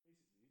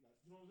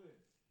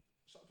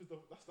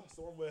That's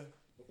the one where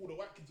all the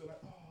white kids are like,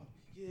 oh,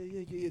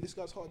 yeah, this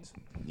guy's hot.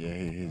 Yeah,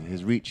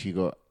 his reach, he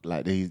got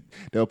like there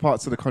were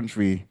parts of the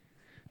country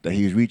that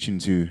he was reaching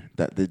to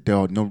that there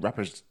are no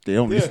rappers. They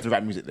don't listen to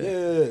rap music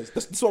there. Yeah,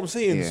 that's what I'm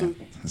saying. Yeah. So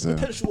the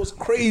potential was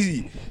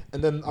crazy,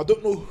 and then I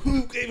don't know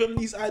who gave him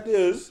these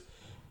ideas.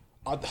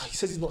 He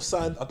says he's not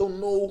signed. I don't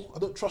know. I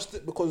don't trust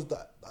it because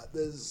that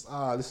there's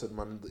listen,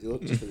 man. It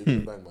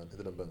didn't bang, man. It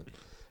didn't bang.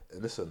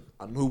 And listen,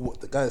 I know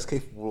what the guy is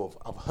capable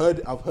of.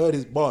 I've heard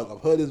his bars.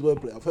 I've heard his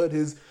wordplay. I've heard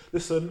his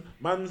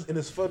man's in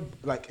his third,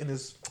 like in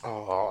his.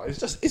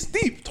 It's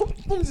deep.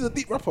 Tom's a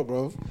deep rapper,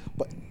 bro.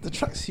 But the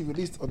tracks he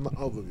released on the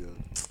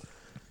album,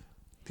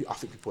 I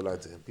think people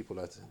lied to him.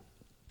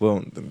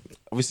 Well,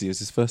 obviously it's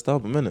his first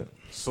album, isn't it?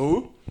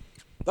 So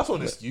that's not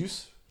an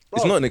excuse.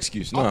 It's not an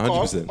excuse. No,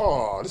 100%.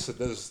 Oh, listen,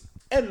 there's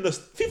endless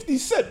 50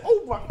 Cent.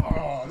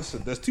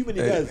 Listen, there's too many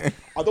guys.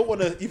 I don't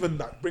want to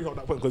even bring up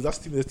that point because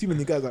there's too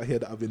many guys out here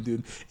that have been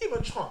doing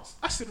even Chance,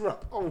 acid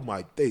rap. Oh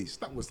my days,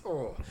 that was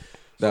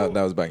that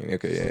was banging.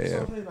 Okay,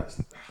 yeah.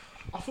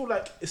 I feel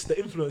like it's the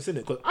influence in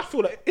it because I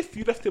feel like if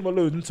you left him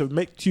alone to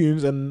make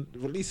tunes and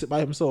release it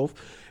by himself,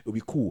 it would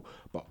be cool.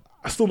 But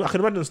I can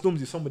imagine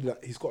Stormzy is somebody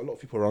that he's got a lot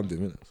of people around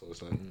him, innit? So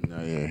it's like,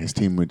 his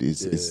team is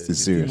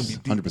serious,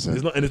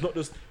 100%. It's not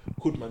just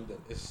hood man. Then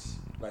it's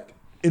like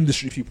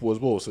industry people as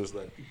well. So it's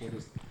like people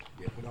just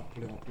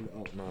pull it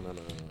out. No.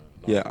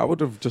 Yeah, I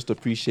would have just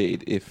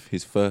appreciated if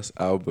his first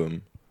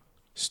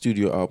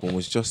studio album,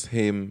 was just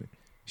him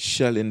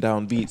shelling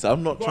down beats.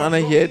 I'm not trying to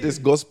hear this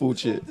gospel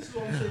shit. This is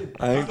what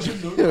I'm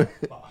saying.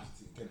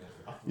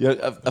 Yeah,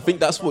 I think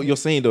that's what you're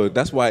saying though.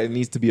 That's why it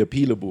needs to be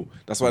appealable.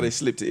 That's why they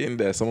slipped it in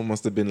there. Someone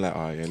must have been like,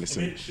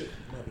 listen.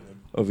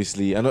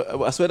 Obviously, and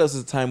I swear there was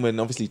a time when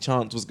obviously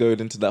Chance was going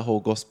into that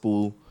whole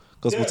gospel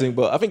thing.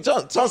 But I think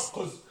Chance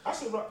because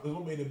acid rap was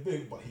what made him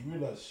big, but he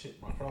realized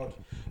shit. My crowd.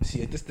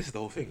 See, this is the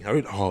whole thing.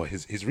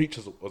 His reach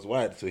was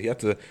wide, so he had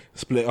to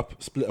split up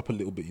a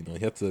little bit. He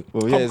had to.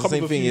 Well, it's the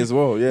same thing as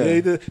well. Yeah,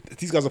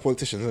 these guys are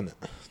politicians, isn't it?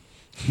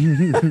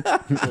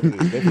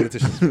 They're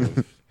politicians.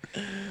 Bro.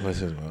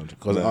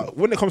 Because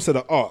when it comes to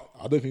the art,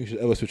 I don't think you should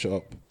ever switch it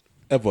up,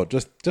 ever.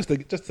 Just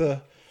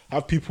to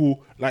have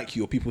people like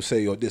you, or people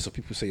say you're this, or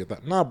people say you're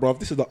that. Nah, bruv,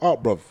 this is the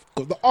art, bruv.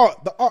 Because the art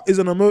is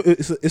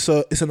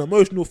it's an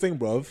emotional thing,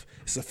 bruv.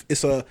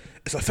 It's a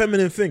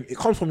feminine thing. It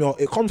comes from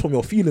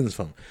your feelings,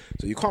 fam.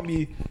 So you can't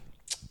be.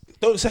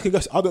 Don't second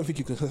guess. I don't think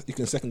you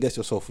can second guess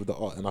yourself with the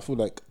art, and I feel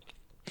like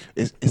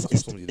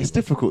it's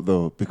difficult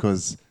though,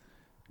 because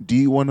do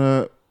you want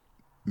to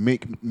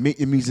make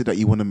the music that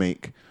you want to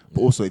make,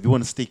 but also if you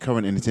want to stay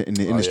current in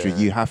the industry,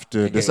 you have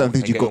to. There's certain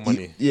things you got.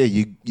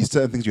 You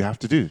certain things you have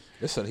to do.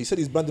 Listen, he said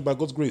he's blinded by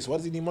God's grace. Why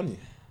does he need money?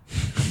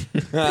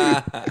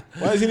 Why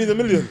does he need the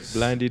millions?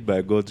 Blinded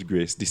by God's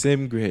grace, the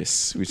same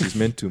grace which is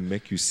meant to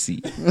make you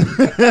see,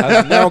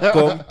 has now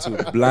come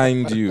to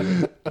blind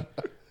you.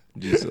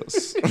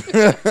 Jesus. Does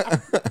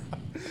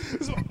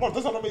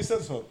that not make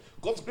sense, fam?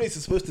 God's grace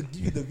is supposed to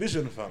give you the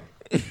vision, fam.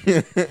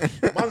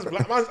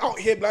 Man's out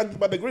here blinded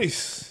by the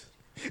grace.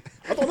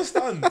 I don't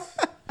understand.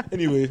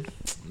 Anyway,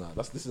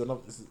 this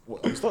is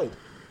what I'm starting.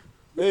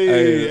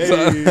 Hey.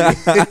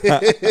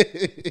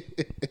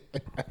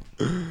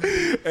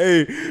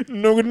 Hey,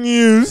 no good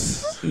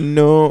news.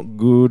 No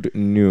good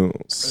news.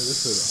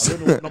 Listen, I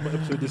don't know what number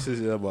episode this is,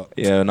 but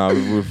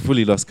we've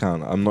fully lost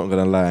count. I'm not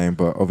gonna lie,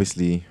 but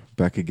obviously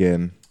back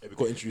again. Hey, we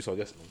got to introduce our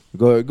guest, man.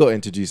 We got to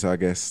introduce our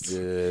guest.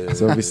 Yeah.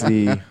 So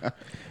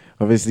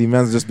obviously,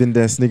 man's just been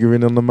there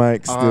sniggering on the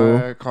mic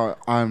still.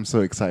 I'm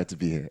so excited to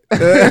be here.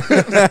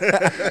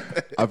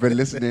 I've been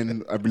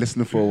listening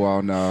for a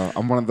while now.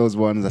 I'm one of those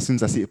ones, as soon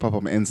as I see it pop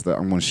up on Insta,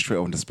 I'm going straight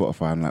on to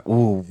Spotify. I'm like,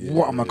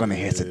 what am I going to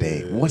hear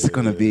today? What's it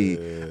going to be?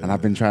 And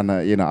I've been trying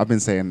to, I've been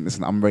saying,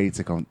 listen, I'm ready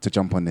to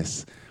jump on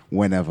this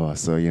whenever.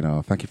 So,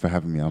 thank you for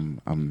having me.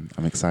 I'm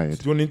excited.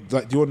 Do you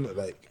want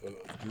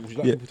would you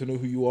like people to know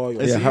who you are?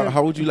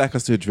 How would you like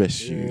us to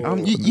address you?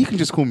 You can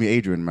just call me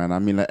Adrian, man. I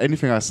mean, like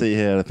anything I say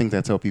here, I think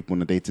I tell people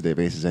on a day-to-day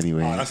basis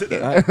anyway. That's it.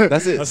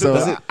 That's it.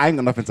 So I ain't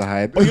got nothing to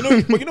hide. But you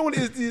know what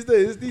it is these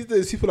days? These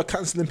days, people are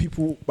cancelling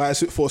people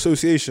for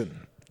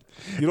association.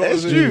 You know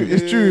it's true.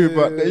 It's true.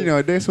 But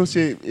they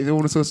associate. If they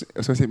want to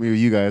associate me with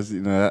you guys,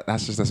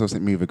 that's just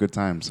associate me with a good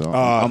time. So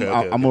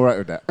I'm all right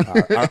with that.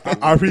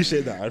 I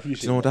appreciate that.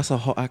 That's a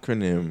hot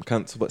acronym.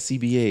 Cancel, but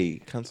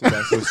CBA, cancel by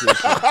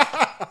association.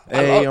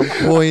 Hey, I'm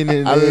coining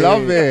it. I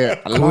love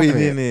it.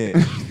 Coining it.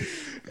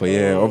 But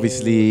yeah,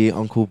 obviously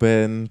Uncle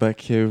Ben back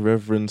here,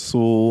 Reverend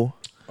Saul.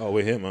 Oh,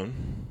 we're here, man.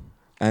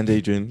 And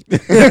Adrian.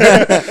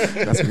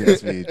 That's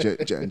me.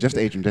 Just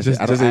Adrian.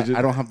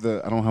 I don't have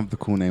the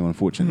cool name,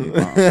 unfortunately.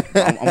 But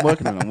I'm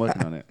working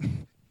on it.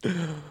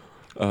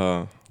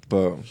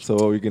 But so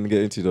what are we gonna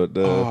get into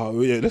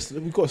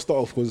we've got to start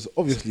off because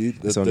obviously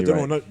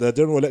the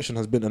general election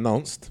has been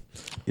announced.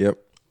 Yep.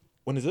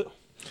 When is it?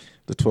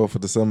 The 12th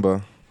of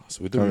December.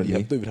 So we don't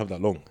even have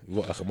that long. We've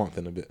got like a month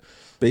and a bit.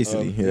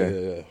 Basically,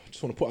 yeah.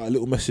 Just want to put out a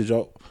little message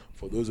out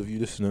for those of you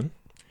listening.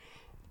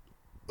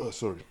 I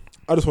just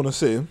want to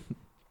say,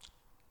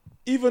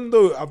 even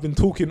though I've been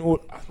talking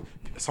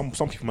some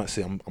people might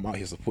say I'm out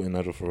here supporting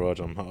Nigel Farage,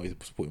 I'm out here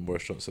supporting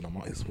Boris Johnson, I'm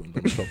out here supporting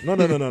Donald Trump. No.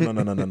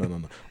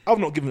 I've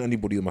not given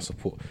anybody my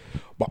support,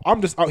 but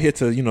I'm just out here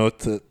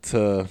to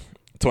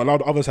to allow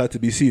the other side to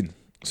be seen,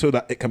 so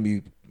that it can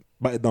be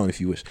batted down if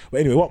you wish.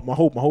 But anyway, what my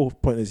whole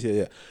point is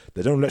here,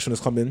 the general election is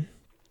coming.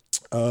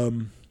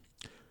 The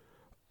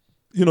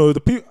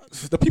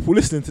people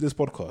listening to this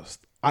podcast,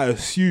 I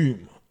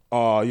assume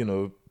are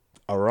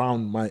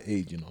around my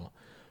age,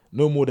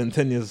 no more than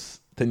 10 years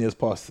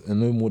past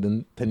and no more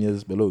than 10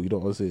 years below. You know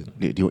what I'm saying?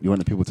 Do you want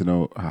the people to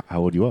know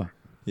how old you are?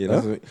 Yeah,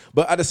 that's right.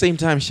 But at the same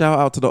time, shout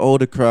out to the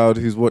older crowd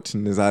who's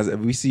watching this.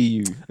 We see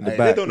you in the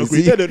back. They don't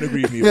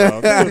agree with me,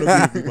 bro.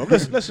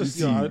 Let's just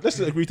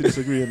agree to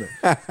disagree, innit?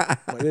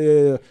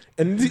 Yeah.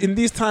 And in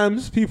these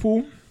times,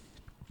 people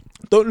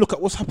don't look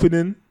at what's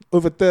happening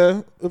over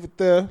there,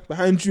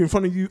 behind you, in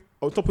front of you,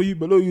 on top of you,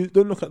 below you.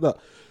 Don't look at that.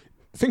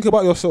 Think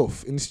about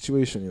yourself in this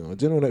situation.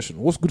 General election.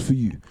 What's good for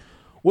you?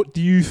 What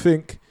do you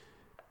think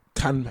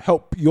can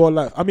help your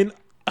life? I mean,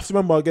 I have to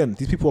remember again,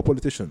 these people are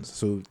politicians,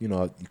 so you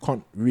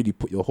can't really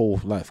put your whole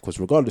life, because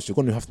regardless, you're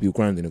going to have to be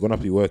grinding, you're going to have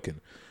to be working.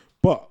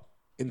 But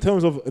in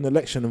terms of an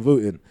election and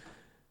voting,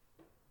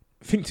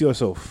 think to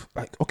yourself,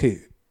 like,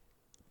 okay,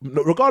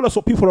 regardless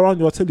what people around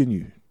you are telling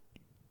you,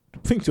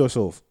 think to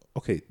yourself,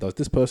 okay, does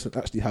this person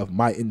actually have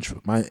my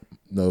interests?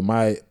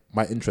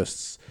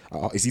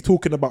 Is he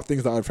talking about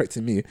things that are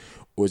affecting me,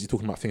 or is he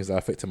talking about things that are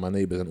affecting my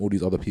neighbours and all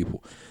these other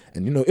people?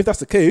 And if that's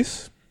the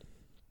case,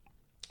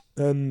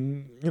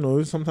 then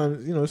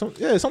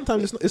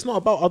sometimes it's not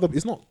about other.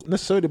 It's not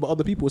necessarily about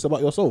other people. It's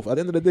about yourself. At the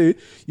end of the day,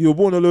 you were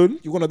born alone.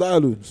 You're gonna die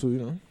alone. So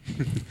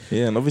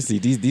Yeah, and obviously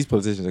these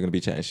politicians are gonna be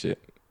chatting shit.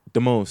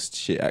 The most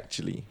shit,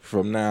 actually,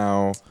 from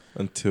now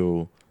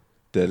until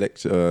the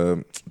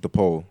election, the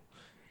poll.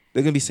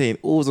 They're gonna be saying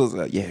all sorts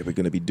like, yeah, we're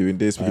gonna be doing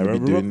this, we're gonna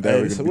be doing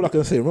that. So all I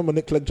can say, remember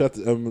Nick Clegg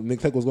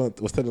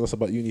was telling us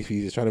about uni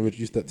fees, trying to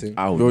reduce that thing.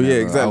 I will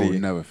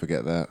never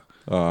forget that.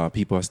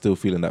 People are still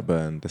feeling that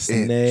burn. The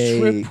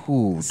snake.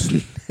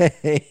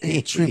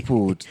 It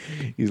tripled.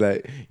 He's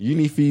like,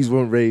 uni fees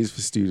weren't raised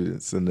for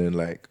students, and then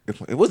like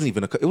it wasn't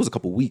even. It was a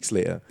couple weeks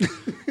later.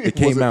 It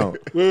came out.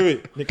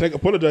 Wait. Nick Clegg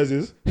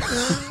apologizes.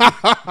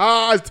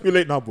 It's too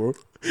late now, bro.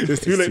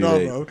 It's too late now,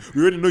 bro.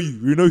 We already know you.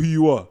 We know who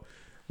you are.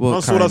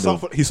 He sold us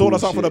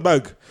out for the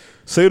bag.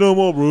 Say no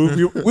more, bro.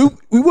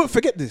 We won't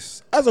forget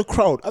this. As a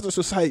crowd, as a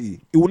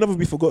society, it will never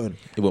be forgotten.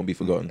 It won't be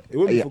forgotten. It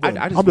won't be forgotten.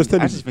 I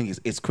just think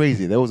it's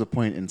crazy. There was a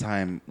point in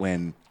time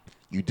when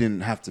you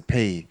didn't have to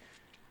pay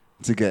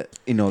to get,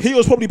 He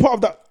was probably part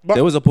of that.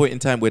 There was a point in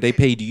time where they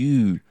paid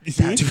you.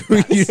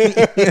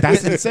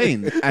 That's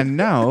insane. And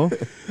now,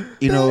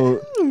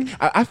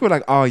 I feel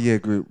like our year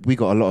group, we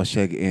got a lot of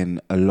sheg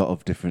in a lot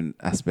of different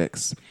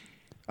aspects.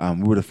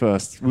 We were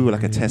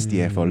like a test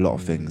year for a lot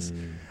of things.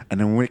 And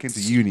then when it came to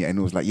uni and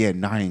it was like,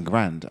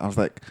 $9,000, I was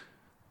like,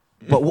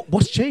 but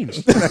what's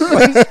changed?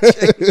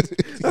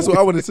 That's what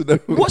I wanted to know.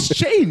 What's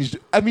changed?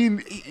 I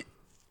mean,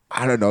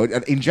 I don't know.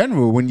 In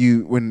general,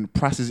 when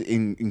prices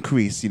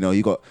increase,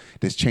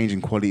 there's change in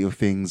quality of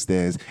things,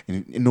 there's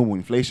in normal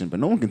inflation, but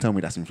no one can tell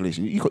me that's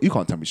inflation. You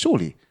can't tell me,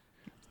 surely.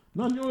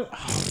 No,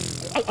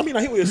 I mean,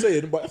 I hear what you're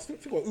saying, but I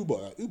think about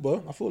Uber.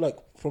 Uber, I feel like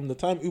from the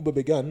time Uber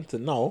began to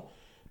now,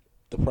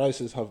 the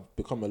prices have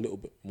become a little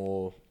bit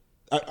more.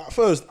 At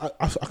first,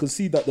 I could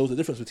see that there was a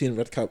difference between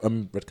black cab,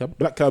 and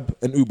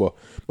Uber.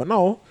 But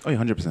now,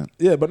 100%.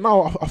 Yeah, but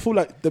now I feel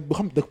like the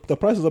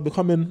prices are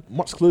becoming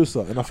much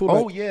closer, and I feel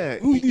like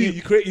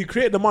you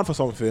create demand for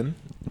something,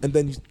 and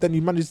then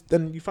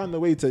you find a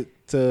way to.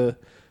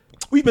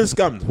 We've been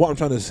scammed. What I'm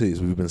trying to say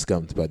is we've been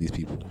scammed by these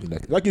people.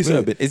 Like you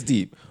said, it's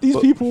deep. These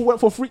people went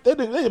for free. They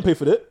didn't pay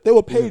for it. They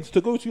were paid to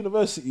go to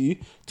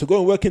university, to go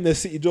and work in their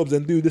city jobs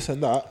and do this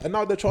and that. And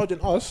now they're charging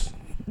us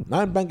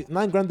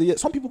 $9,000 a year.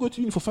 Some people go to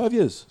uni for 5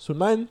 years. So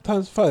 9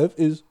 times 5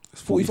 is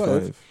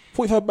 45.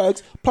 45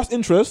 bags plus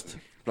interest.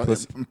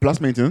 Plus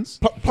maintenance.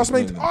 Plus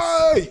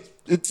maintenance.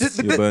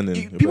 You're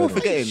burning. People are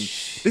forgetting,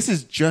 this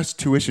is just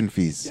tuition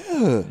fees.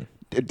 Yeah.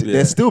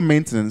 There's still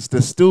maintenance.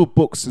 There's still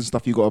books and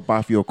stuff you got to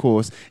buy for your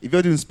course. If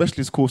you're doing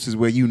specialist courses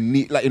where you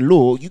need, like in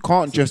law, you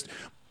can't just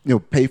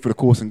pay for the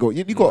course and go.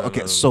 You got to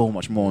get so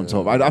much more on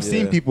top. I've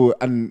seen people,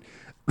 and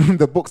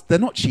the books, they're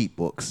not cheap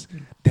books.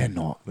 They're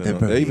not.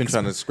 They're even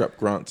trying to scrap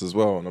grants as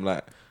well. And I'm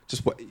like,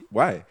 just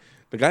why?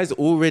 The guy's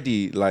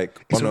already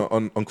like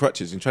on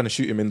crutches and trying to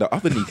shoot him in the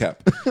other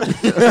kneecap.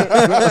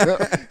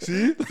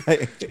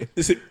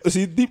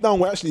 See, deep down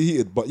we're actually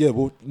heated, but yeah,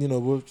 I'll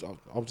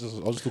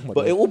just talk about.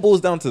 But it all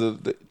boils down to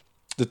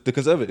the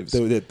Conservatives. They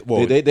were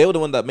the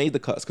one that made the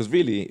cuts, because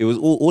really it was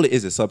all it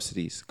is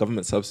subsidies,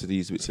 government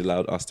subsidies, which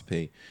allowed us to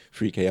pay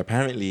 3K.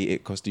 Apparently,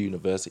 it cost the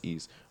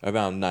universities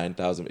around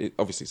 9,000.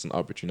 Obviously, it's an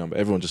arbitrary number.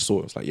 Everyone just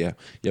saw it. It's like,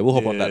 we'll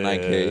hop on that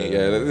 9K.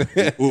 Yeah,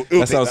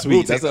 that sounds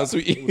sweet. That sounds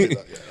sweet.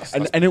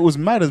 And it was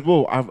mad as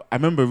well. I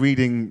remember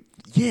reading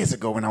years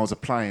ago when I was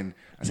applying.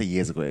 I say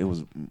years ago. It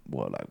was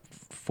like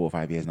 4 or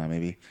 5 years now,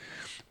 maybe.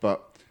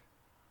 But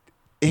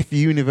if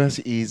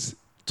universities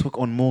took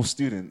on more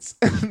students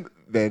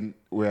than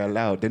were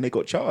allowed, then they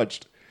got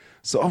charged.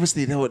 So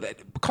obviously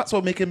cuts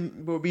were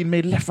being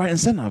made left, right, and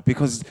center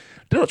because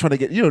they're not trying to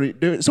get.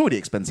 It's already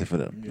expensive for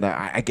them.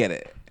 Like I get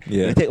it.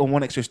 Yeah. They take on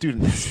one extra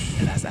student.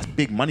 That's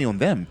big money on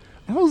them.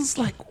 And I was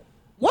like,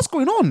 what's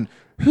going on?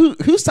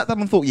 Who sat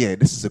down and thought, yeah,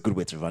 this is a good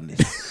way to run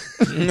this?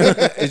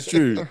 It's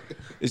true.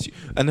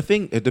 And the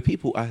thing, the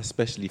people I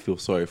especially feel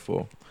sorry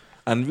for,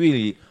 and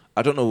really,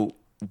 I don't know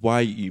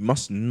why you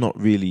must not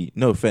really,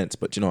 no offense,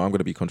 but I'm going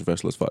to be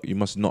controversial as fuck. You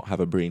must not have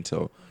a brain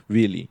cell,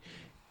 really,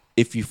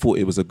 if you thought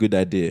it was a good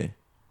idea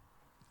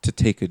to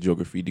take a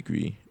geography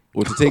degree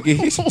or to take a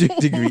history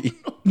degree.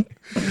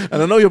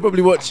 And I know you're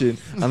probably watching,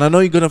 and I know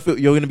you're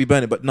gonna be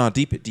burning, but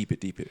deep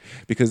it,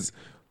 because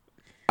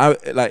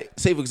I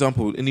say for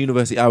example, in the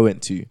university I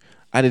went to,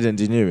 I did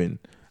engineering,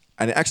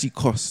 and it actually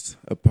cost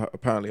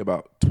apparently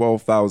about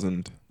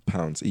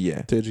 £12,000 a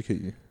year To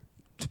educate you.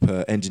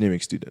 per engineering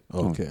student.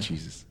 Okay. Oh,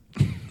 Jesus.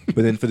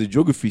 But then for the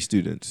geography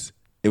students,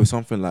 it was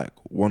something like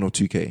 1 or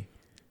 2K.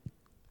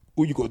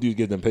 All you got to do is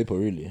give them paper,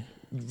 really.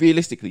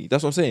 Realistically,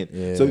 that's what I'm saying.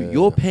 Yeah. So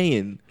you're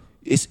paying.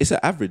 It's an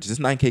average. This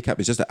 9K cap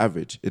is just an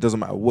average. It doesn't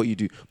matter what you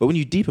do. But when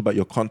you deep about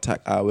your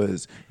contact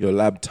hours, your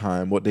lab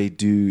time, what they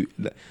do,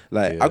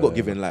 I got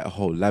given like a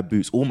whole lab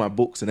boots, all my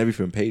books and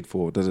everything paid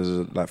for.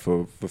 Like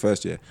for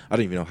first year, I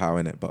don't even know how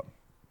in it, but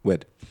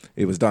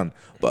it was done.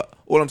 But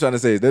all I'm trying to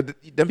say is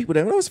that them people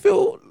don't always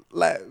feel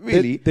like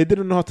really They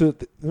didn't know how to.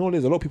 You know what it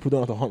is? A lot of people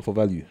don't know how to hunt for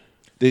value.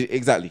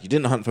 Exactly. You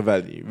didn't hunt for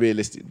value.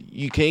 Realistically,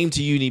 you came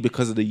to uni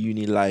because of the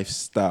uni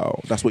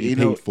lifestyle. That's what you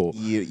paid for.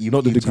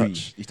 Not the degree.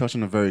 You touched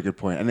on a very good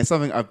point, and it's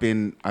something I've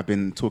been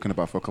talking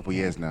about for a couple of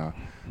years now.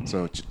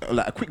 So,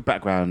 like a quick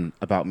background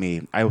about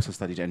me: I also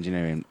studied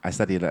engineering. I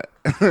studied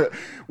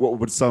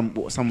what some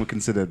would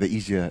consider the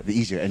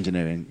easier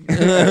engineering.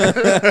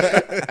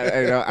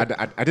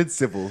 I did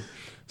civil,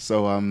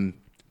 so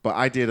but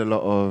I did a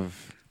lot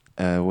of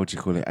what do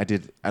you call it?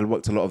 I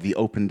worked a lot of the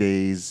open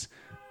days.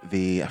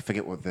 I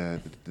forget what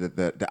the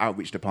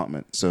outreach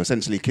department. So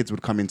essentially, kids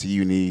would come into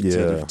uni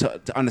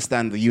to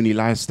understand the uni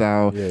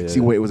lifestyle, see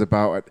what it was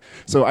about.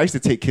 So I used to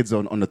take kids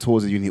on the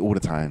tours of uni all the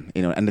time,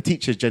 and the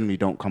teachers generally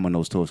don't come on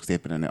those tours because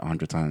they've been in it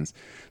 100 times.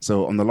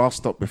 So on the last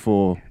stop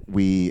before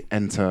we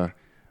enter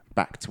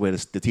back to where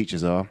the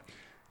teachers are,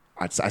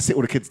 I sit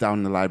all the kids down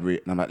in the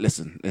library and I'm like,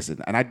 listen.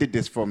 And I did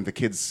this from the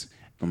kids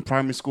from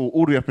primary school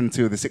all the way up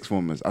until the sixth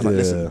formers. I was like,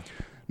 listen,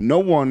 no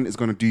one is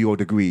going to do your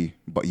degree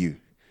but you.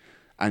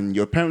 And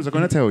your parents are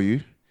going to tell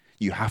you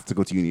have to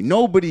go to uni.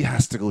 Nobody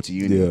has to go to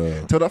uni.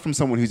 Yeah. Tell that from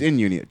someone who's in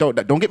uni. Don't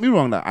get me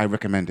wrong, that I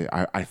recommend it.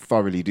 I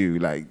thoroughly do.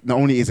 Like, not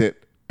only is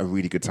it a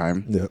really good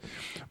time,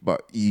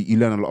 but you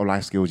learn a lot of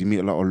life skills. You meet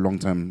a lot of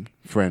long-term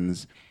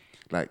friends.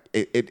 Like,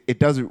 it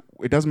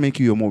does make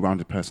you a more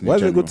rounded person. Why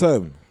is it a good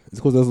time? It's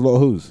because there's a lot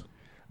of hoes.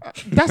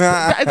 That's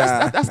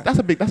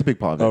a big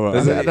part of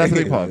it. Right. That's a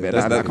big part of it.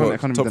 I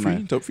can't top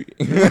deny. top three.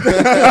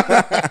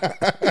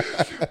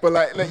 But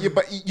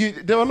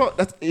there are a lot.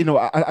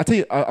 I tell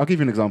you, I'll give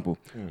you an example.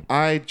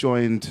 I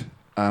joined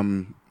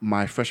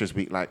my freshers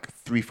week like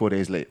 3-4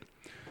 days late.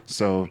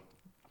 So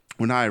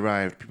when I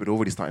arrived, people had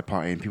already started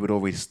partying. People had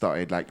already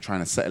started like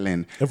trying to settle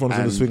in. Everyone's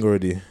in the swing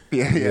already.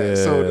 Yeah.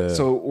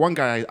 So one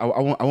guy, I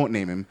won't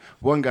name him.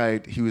 One guy,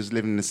 he was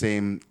living in the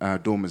same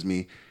dorm as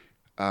me.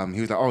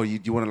 He was like, oh,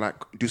 you want to like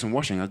do some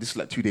washing? This is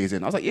like 2 days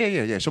in. I was like,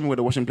 yeah. Show me where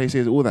the washing place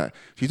is, all that.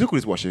 So he took all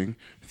his washing,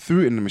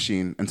 threw it in the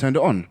machine, and turned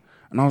it on.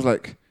 And I was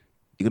like,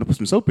 you're going to put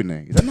some soap in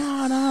there? He's like,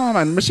 no,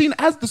 man. The machine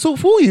adds the soap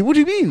for you. What do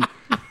you mean?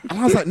 And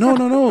I was like, no.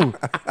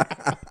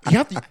 You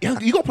got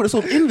to put the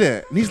soap in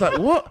there. And he's like,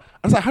 what?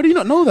 I was like, how do you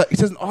not know that? He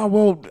says, oh,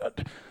 well,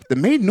 the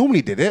maid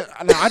normally did it.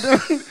 And I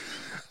don't...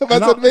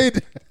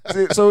 Maid.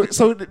 So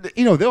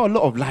there are a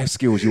lot of life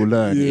skills you'll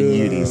learn in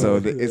uni.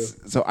 So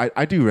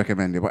I do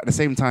recommend it. But at the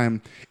same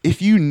time,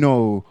 if you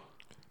know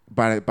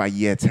by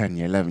year 10,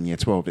 year 11, year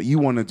 12 that you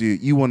want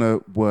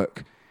to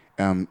work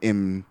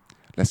in,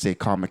 let's say,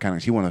 car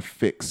mechanics, you want to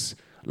fix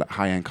like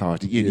high-end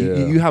cars,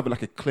 you have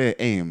like a clear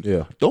aim.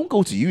 Yeah. Don't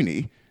go to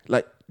uni.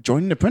 Like,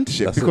 join an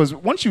apprenticeship, because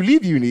once you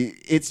leave uni,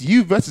 it's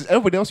you versus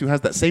everybody else who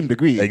has that same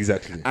degree.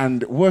 Exactly.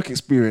 And work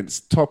experience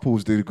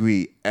topples the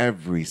degree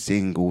every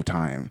single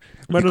time.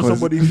 Imagine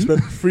somebody who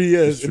spent 3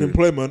 years in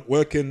employment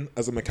working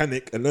as a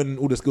mechanic and learning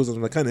all the skills as a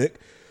mechanic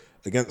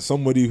against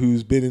somebody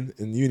who's been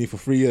in uni for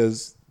 3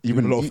 years.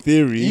 Even a lot of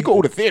theory. You got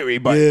all the theory,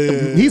 but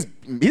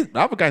the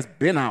other guy's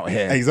been out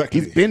here.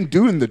 Exactly. He's been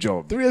doing the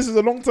job. 3 years is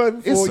a long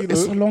time for,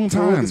 it's a long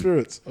time.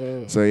 Spirits.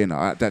 So,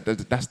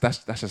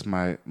 that's just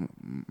my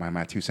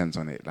 2 cents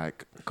on it.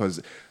 Like,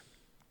 because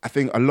I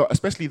think a lot,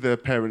 especially the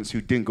parents who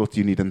didn't go to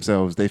uni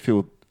themselves, they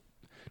feel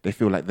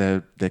like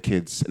they're their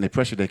kids, and they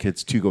pressure their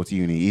kids to go to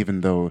uni,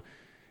 even though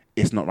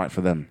it's not right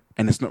for them.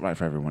 And it's not right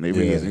for everyone. It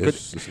really isn't.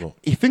 It's not.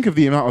 You think of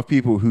the amount of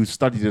people who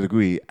studied a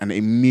degree and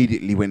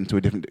immediately went into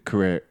a different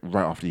career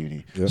right after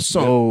uni. Yep.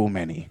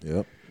 Many.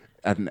 Yep.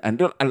 And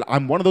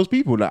I'm one of those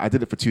people. Like, I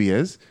did it for 2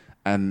 years,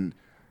 and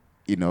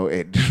you know,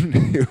 it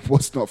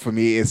was not for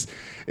me. It's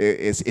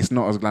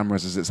not as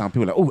glamorous as it sounds.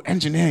 People are like, oh,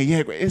 engineer,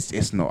 yeah, but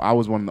it's not. I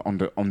was one on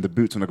the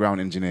boots on the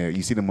ground engineer.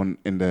 You see them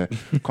in the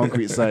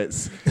concrete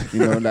sites. You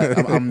know, like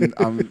I'm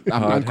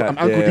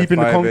ankle deep in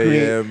the concrete.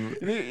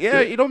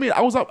 Yeah, you know what I mean.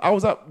 I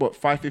was up. What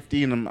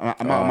 5:15? I'm out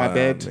of my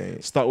bed.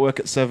 Mate. Start work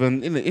at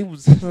 7. It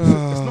was. It's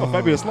not a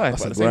fabulous life.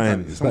 That's But a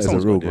at the same grind. time, That is a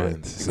real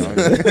grind.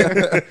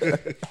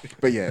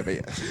 but yeah.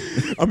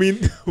 I mean,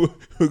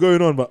 we're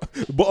going on, but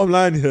bottom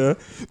line here: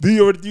 do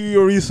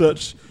your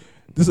research.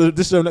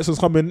 This election's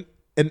coming,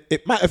 and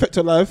it might affect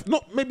your life.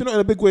 Maybe not in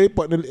a big way,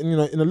 but in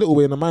a little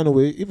way, in a minor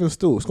way. Even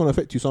still, it's gonna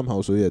affect you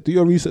somehow. So yeah, do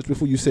your research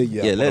before you say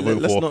Yeah, let's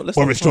not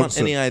Boris plant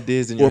Johnson. any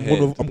ideas in Or your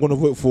head. I'm gonna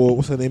vote for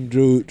what's her name,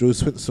 Joe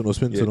Swinson or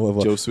Swinson or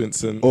whatever. Joe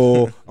Swinson.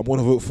 Or I'm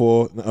gonna vote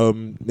for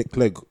Nick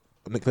Clegg.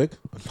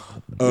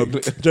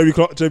 Jeremy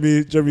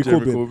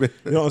Corbyn.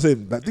 You know what I'm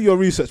saying? Like, do your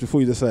research before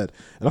you decide.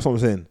 And that's what I'm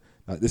saying.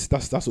 Like this,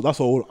 that's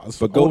all.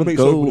 But go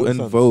and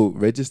vote.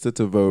 Register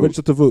to vote.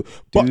 Register to vote,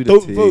 but the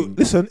don't thing. vote.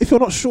 Listen, if you're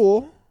not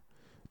sure,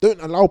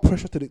 don't allow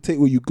pressure to dictate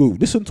where you go.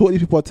 Listen to what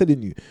these people are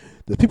telling you.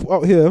 There's people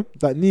out here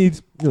that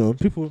need,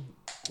 people,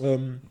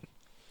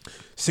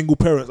 single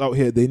parents out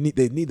here. They need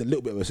a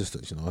little bit of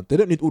assistance. They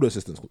don't need all the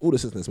assistance. All the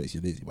assistance makes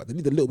you lazy, but they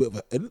need a little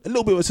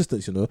bit of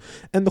assistance.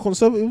 And the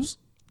Conservatives,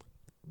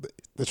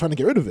 they're trying to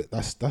get rid of it.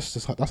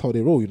 That's how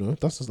they roll.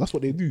 That's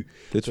what they do.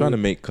 They're trying to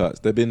make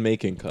cuts. They've been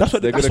making cuts. That's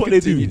what They're going to they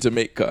do. continue to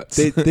make cuts.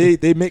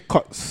 They make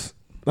cuts.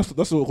 That's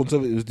what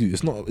Conservatives do.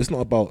 It's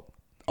not about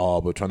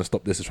we're trying to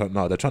stop this. They're trying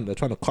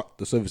to cut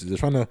the services. They're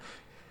trying to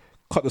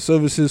cut the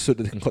services so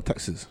that they can cut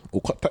taxes, or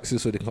cut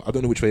taxes so they can. I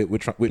don't know which way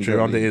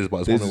around it is,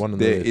 but it's one of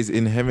there is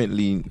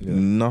inherently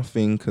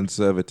nothing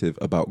conservative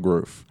about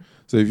growth.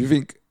 So if you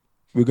think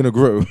we're gonna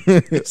grow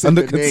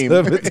under the name.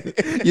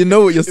 conservative, you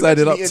know what you're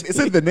signing up to. It's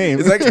in the name.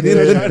 It's actually in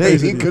the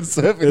name.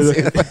 Conservative.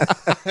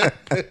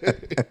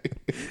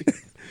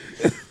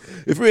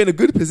 If we're in a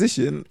good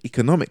position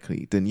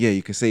economically, then yeah,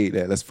 you can say,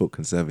 yeah, let's vote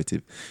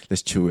conservative.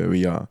 Let's chill where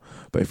we are.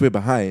 But if we're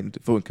behind,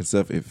 voting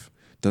conservative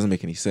doesn't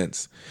make any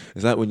sense.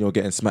 It's like when you're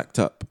getting smacked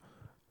up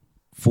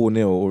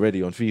 4-0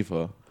 already on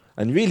FIFA.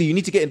 And really, you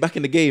need to get back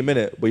in the game,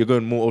 innit? But you're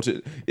going more ultra.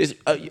 At this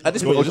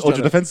point, you're just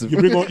Ultra defensive. You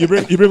bring on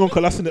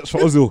Kolasinac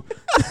for Ozil.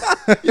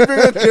 You bring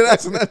on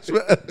Kolasinac.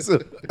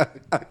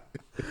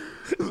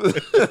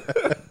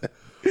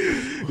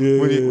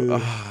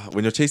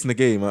 When you're chasing the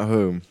game at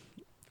home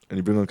and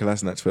you bring on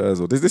Kolasinac for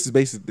Ozil, this is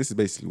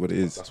basically what it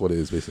is. That's what it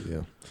is, basically.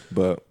 Yeah.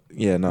 But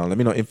yeah, no, let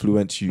me not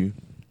influence you.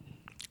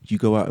 You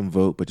go out and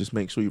vote, but just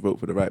make sure you vote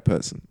for the right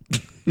person.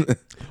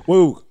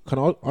 Well,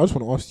 I just want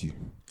to ask you,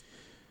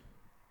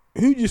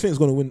 who do you think is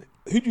going to win?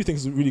 Who do you think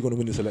is really going to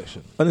win this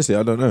election? Honestly,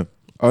 I don't know.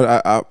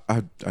 I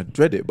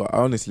dread it, but I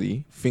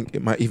honestly think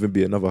it might even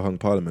be another hung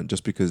parliament,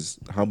 just because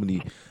how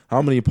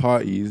many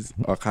parties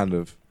are kind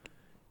of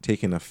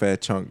taking a fair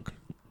chunk.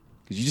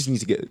 Because you just need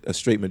to get a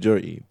straight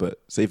majority. But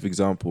say, for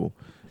example,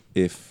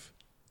 if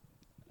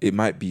it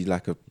might be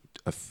like a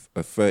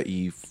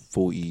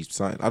 30-40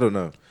 sign, I don't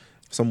know,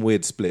 some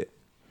weird split.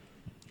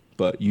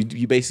 But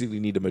you basically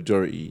need a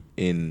majority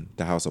in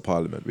the House of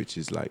Parliament, which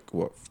is like,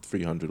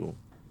 300 or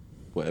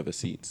whatever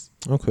seats.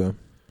 Okay.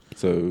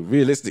 So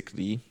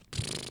realistically,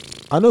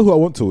 I know who I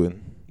want to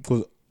win,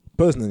 because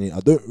personally, I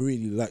don't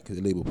really like the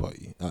Labour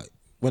Party. Like,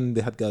 when they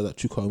had guys like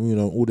Chuka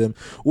Amuna,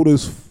 all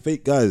those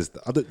fake guys.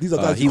 These are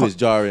guys. he was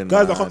jarring.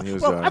 Guys, man. He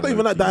was jarring, I don't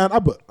even like Diane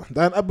Abbott.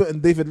 Diane Abbott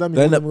and David Lammy.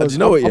 Do you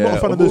know what? I'm not Yeah, a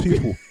fan of those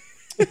people.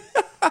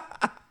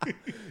 Do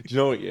you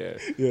know what? Yeah,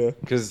 Yeah.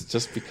 Because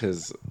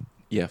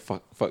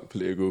fuck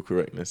political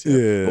correctness.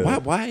 Yeah.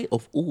 But why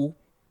of all,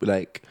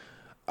 like,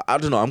 I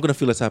don't know. I'm gonna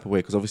feel a type of way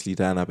because obviously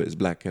Diane Abbott is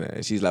black,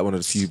 and she's like one of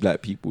the few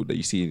black people that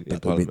you see in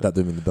Parliament. That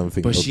don't mean the dumb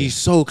thing. But she's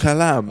so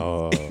kalam.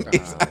 Oh,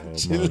 It's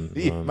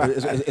actually man.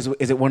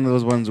 Is it one of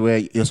those ones where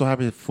you're so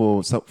happy for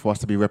us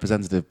to be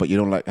representative, but you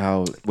don't like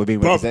how we're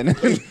being Bruv.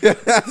 represented?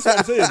 That's what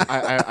I'm saying.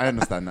 I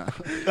understand that.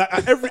 Like,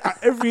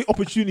 at every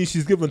opportunity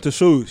she's given to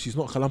show she's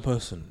not a Kalam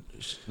person,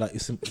 she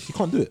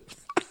can't do it.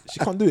 She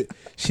can't do it.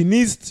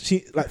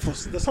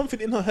 There's something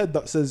in her head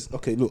that says,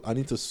 okay, look, I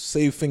need to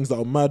say things that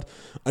are mad.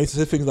 I need to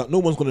say things that no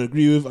one's going to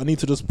agree with. I need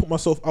to just put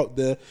myself out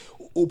there.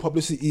 All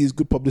publicity is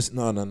good publicity.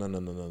 No.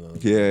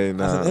 Yeah,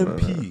 As an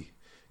MP,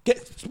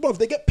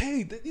 they get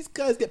paid. These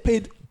guys get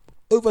paid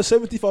over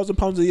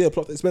 £70,000 a year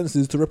plus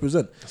expenses to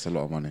represent. That's a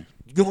lot of money.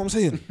 You know what I'm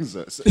saying?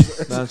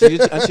 Nah,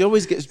 she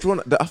always gets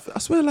drawn. I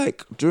swear,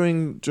 like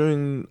during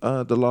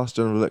the last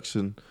general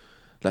election,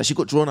 like she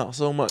got drawn out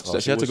so much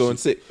that she had to go on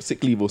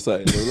sick leave or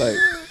something. It was like,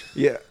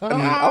 yeah,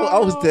 and I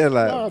was there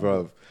like,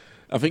 bro.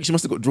 I think she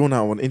must have got drawn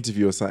out on an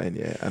interview or something.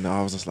 Yeah, and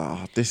I was just like,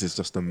 oh, this is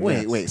just a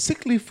mess. Wait,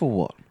 sick leave for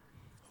what?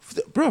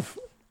 Bruv.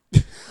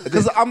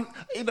 Because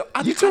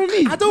You tell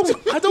me. I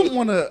don't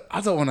want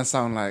to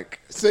sound like,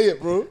 Say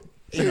it, bro.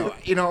 you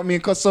know what I mean.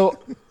 Because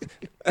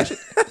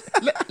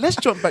let's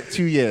jump back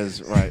 2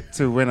 years, right,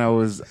 to when I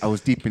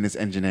was deep in this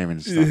engineering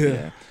stuff.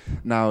 Yeah.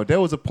 Now there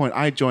was a point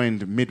I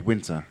joined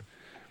midwinter.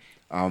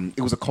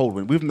 It was a cold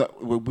winter.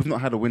 We've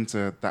not had a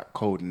winter that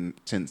cold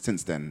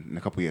since then in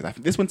a couple of years. I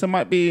think this winter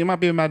might be a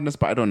madness,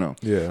 but I don't know.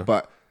 Yeah.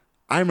 But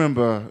I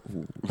remember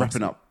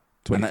wrapping up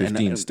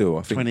 2015 still,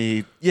 I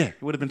think. It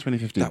would have been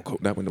 2015.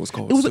 That winter was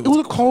cold. It was a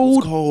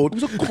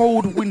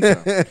cold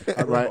winter.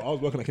 Right. I was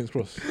working at King's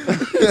Cross.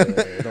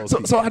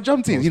 So I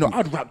jumped in.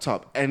 I'd wrapped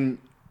up, and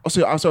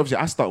also obviously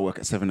I start work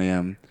at 7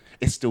 a.m.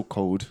 It's still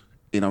cold.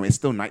 It's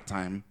still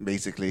nighttime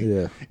basically.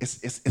 Yeah.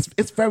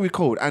 It's very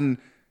cold, and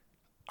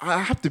I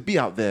have to be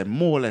out there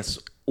more or less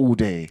all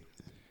day.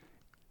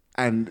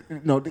 And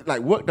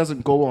like work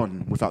doesn't go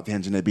on without the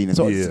engineer being there.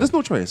 So there's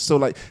no choice. So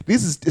like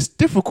it's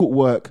difficult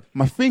work.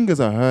 My fingers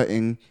are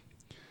hurting.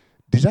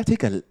 Did I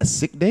take a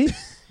sick day?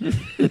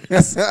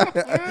 a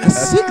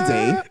sick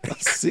day?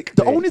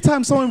 The only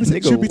time someone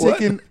should be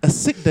taking a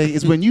sick day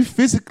is when you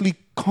physically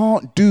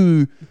can't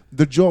do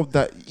the job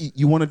that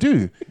you want to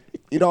do.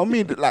 You know what I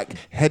mean? Like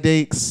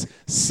headaches,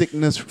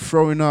 sickness,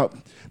 throwing up.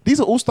 These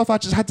are all stuff I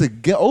just had to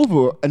get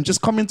over and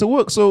just come into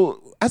work.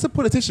 So as a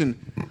politician,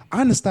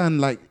 I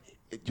understand like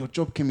your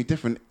job can be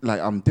different. Like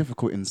I'm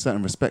difficult in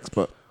certain respects,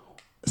 but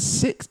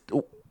sick.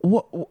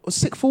 What?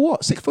 Sick for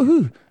what? Sick for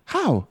who?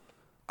 How?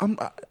 Am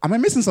I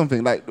missing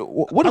something? Like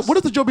what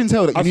does the job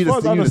entail that you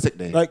need a sick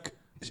day? Like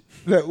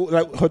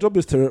her job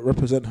is to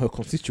represent her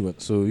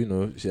constituents. So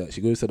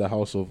she goes to the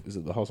House of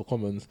the House of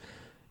Commons? Is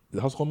it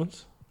the House of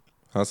Commons?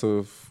 House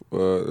of it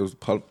was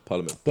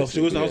Parliament. But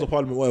she goes to the House of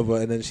Parliament, whatever,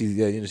 and then she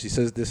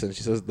says this and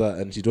she says that,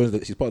 and she joins.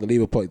 She's part of the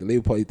Labour Party. The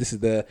Labour Party. This is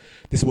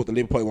what the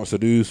Labour Party wants to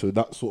do. So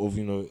that sort of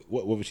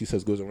whatever she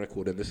says goes on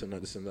record, and this and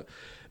that.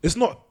 It's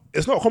not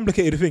a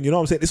complicated thing. You know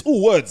what I'm saying? It's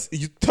all words.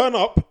 You turn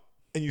up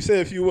and you say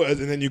a few words,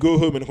 and then you go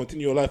home and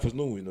continue your life as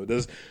normal.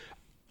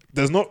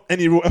 There's not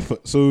any real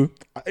effort. So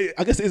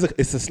I guess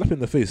it's a slap in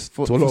the face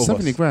to a lot of us.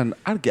 70 grand,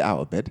 I'd get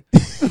out of bed.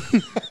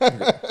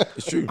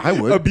 It's true. I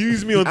would.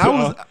 Abuse me on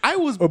Twitter. I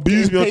was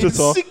abuse me on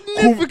Twitter.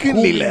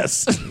 Significantly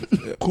less.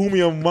 Call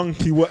me a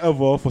monkey,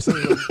 whatever, for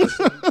saying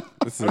that.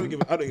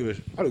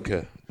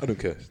 I don't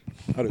care.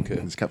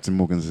 This Captain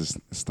Morgan's is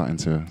starting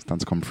to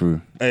come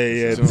through.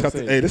 Hey,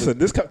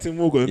 this Captain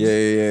Morgan.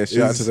 Yeah.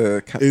 Shout out to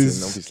the captain,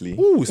 obviously.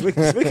 Ooh, it's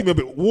making me a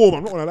bit warm.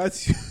 I'm not gonna lie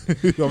to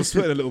you. I'm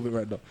sweating a little bit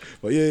right now.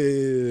 But yeah.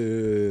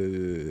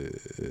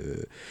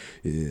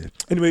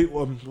 Anyway,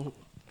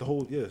 the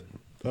whole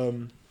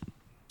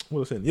what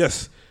was I saying?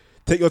 Yes,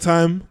 take your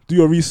time, do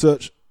your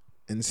research,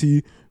 and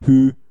see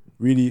who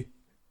really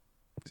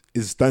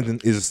is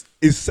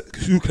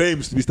who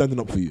claims to be standing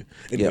up for you.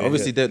 Anyway,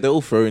 obviously they're all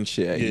throwing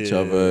shit at each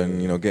other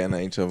and getting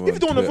at each other. If you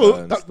don't want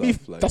to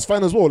vote, that's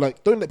fine as well.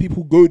 Like, don't let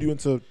people goad you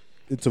into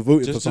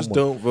voting for someone. Just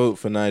don't vote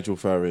for Nigel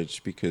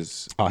Farage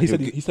because he said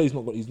he's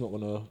not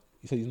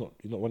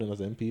running as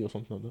an MP or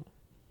something like that.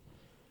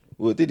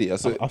 Well, did he? I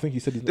think he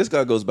said this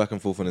guy goes back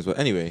and forth on his way.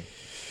 Anyway,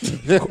 you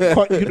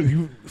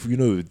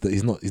know that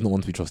he's not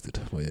one to be trusted.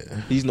 But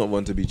yeah, he's not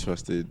one to be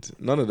trusted.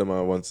 None of them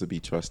are ones to be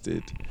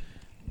trusted.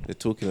 They're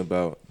talking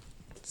about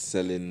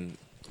selling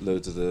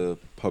loads of the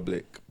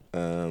public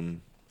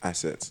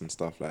assets and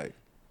stuff like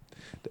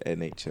the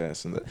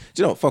NHS and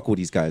fuck all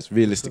these guys.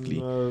 Realistically,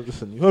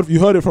 listen, you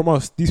heard it from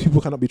us. These people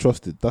cannot be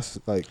trusted. That's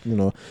like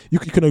you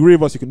can agree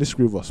with us, you can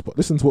disagree with us, but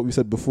listen to what we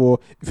said before.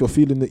 If you're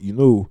feeling that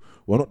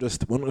we're not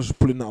just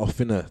pulling that off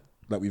thin air.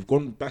 Like, we've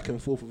gone back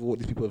and forth with what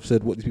these people have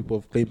said, what these people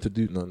have claimed to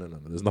do. No.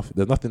 There's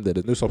nothing there.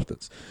 There's no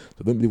substance.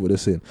 So don't believe what they're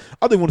saying.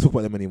 I don't want to talk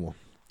about them anymore.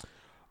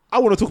 I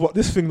want to talk about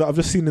this thing that I've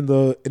just seen in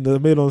the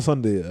Mail on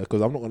Sunday,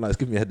 because I'm not gonna lie, it's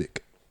giving me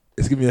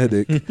a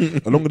headache.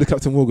 Along with the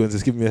Captain Morgans,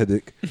 it's giving me a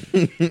headache.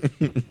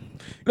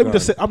 Let me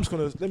just say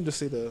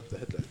the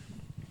headline.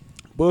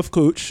 Birth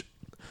coach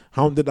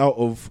hounded out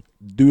of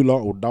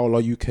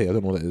Doula UK, I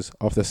don't know what that is,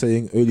 after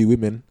saying only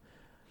women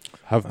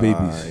have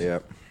babies.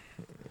 Yep.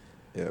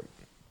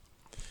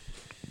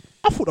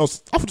 I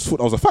just thought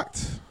that was a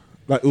fact.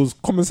 Like, it was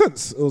common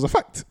sense. It was a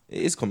fact.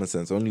 It is common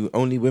sense.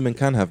 Only women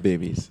can have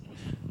babies.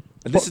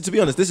 And to be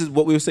honest, this is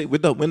what we were saying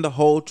when the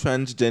whole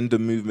transgender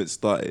movement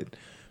started.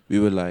 We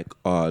were like,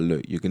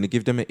 look, you're gonna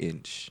give them an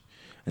inch,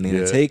 and they're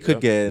gonna take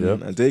again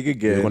and take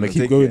again. They're gonna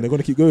keep going. They're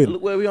gonna keep going.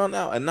 Look where we are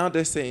now, and now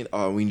they're saying,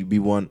 we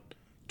want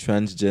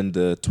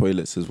transgender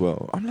toilets as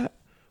well. I'm like,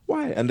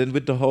 why? And then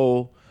with the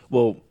whole,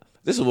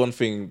 this is one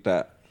thing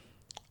that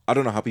I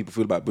don't know how people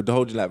feel about, but the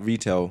whole like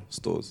retail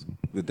stores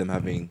with them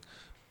having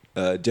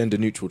gender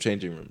neutral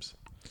changing rooms.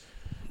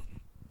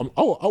 I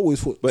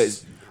always thought,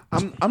 but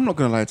I'm not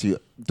gonna lie to you.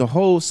 The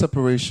whole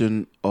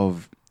separation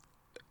of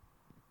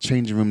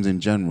changing rooms in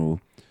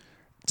general,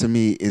 to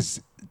me,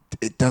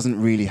 it doesn't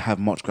really have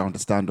much ground to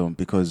stand on,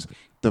 because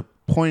the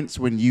points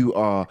when you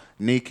are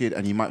naked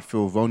and you might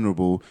feel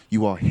vulnerable,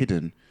 you are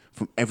hidden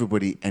from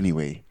everybody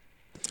anyway.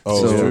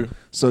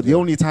 So the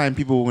only time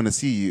people are going to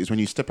see you is when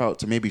you step out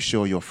to maybe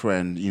show your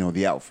friend,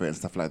 the outfit and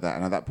stuff like that.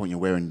 And at that point, you're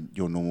wearing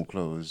your normal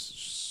clothes.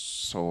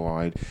 So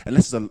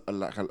unless it's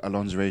a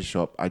lingerie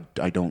shop,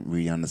 I don't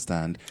really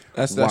understand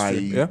why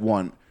you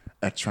want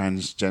a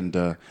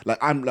transgender. Like,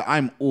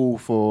 I'm all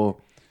for,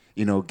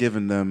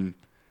 giving them,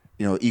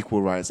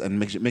 equal rights and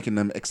making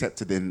them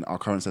accepted in our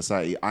current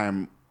society, I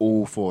am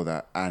all for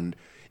that. And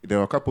there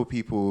are a couple of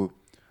people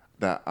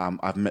that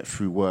I've met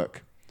through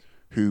work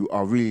who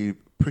are really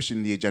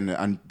pushing the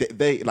agenda, and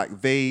they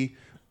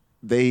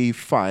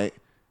fight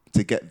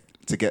to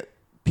get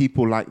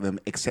people like them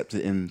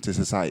accepted into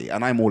society,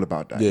 and I'm all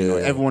about that.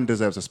 Everyone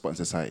deserves a spot in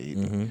society.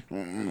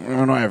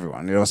 Not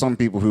everyone. There are some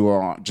people who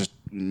are just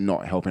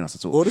not helping us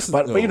at all. Well, that's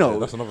another thing.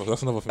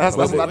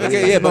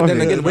 But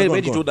then again, where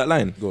do you draw that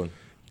line? Go on.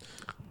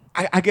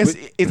 I guess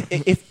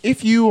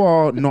if you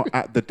are not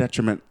at the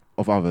detriment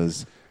of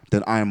others,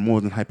 then I am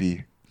more than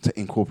happy to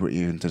incorporate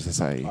you into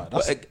society.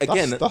 But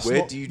again,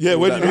 where do you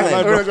draw that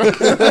line?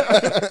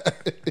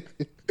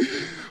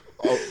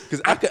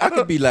 Because I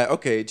could be like,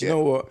 okay, do you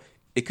know what?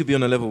 It could be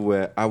on a level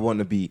where I want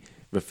to be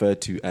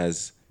referred to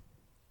as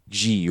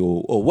G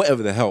or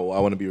whatever the hell I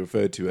want to be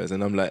referred to as,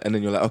 and I'm like, and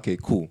then you're like, okay,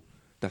 cool,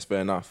 that's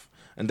fair enough.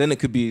 And then it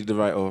could be the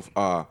right of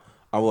I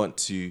want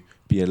to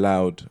be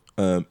allowed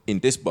in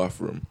this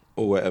bathroom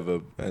or whatever,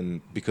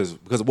 and because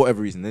of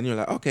whatever reason. Then you're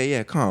like, okay,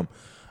 yeah, calm.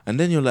 And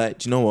then you're like,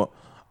 do you know what?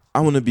 I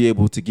want to be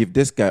able to give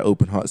this guy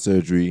open heart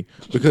surgery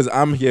because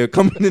I'm here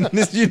coming in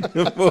this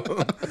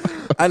uniform.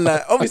 And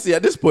like, obviously,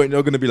 at this point,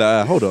 you're going to be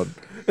like, hold on.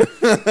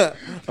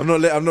 I'm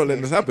not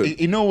letting this happen.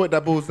 You know what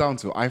that boils down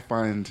to? I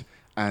find,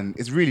 and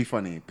it's really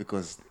funny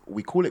because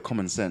we call it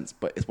common sense,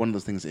 but it's one of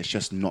those things that's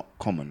just not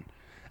common.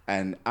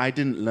 And I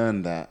didn't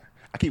learn that.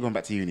 I keep going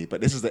back to uni, but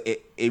this is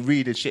it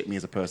really did shit me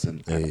as a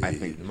person. I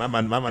think my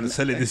man is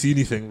selling this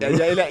uni thing. Bro.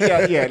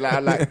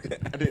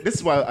 This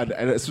is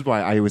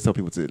why I always tell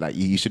people to like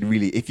you should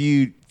really, if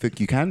you think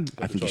you can,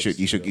 I think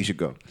you should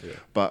go. Yeah.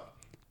 But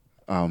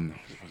I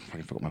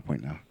forgot my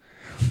point now.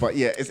 But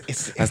yeah,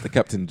 it's that's the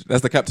captain.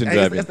 That's the captain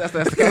driving. That's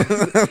the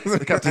captain.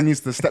 The captain needs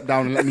to step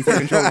down and let me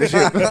take control of the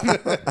ship.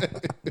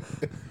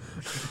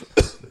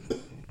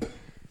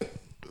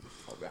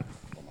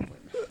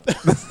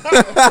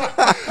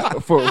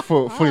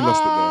 Fully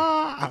lost it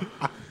there.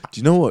 Do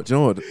you know what?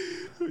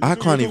 I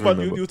can't even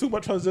remember. You were talking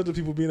about transgender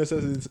people being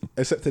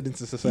accepted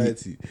into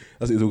society.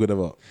 That's what you're talking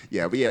about.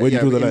 Yeah, but yeah. Where do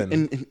you draw the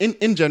line?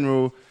 In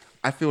general,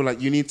 I feel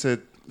like you need to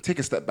take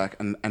a step back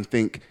and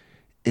think,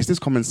 is this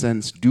common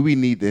sense? Do we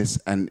need this?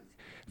 And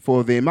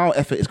for the amount of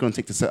effort it's going to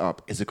take to set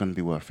up, is it going to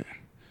be worth it?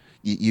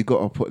 You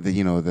got to put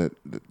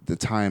the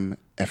time,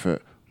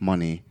 effort,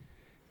 money.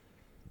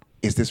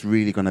 Is this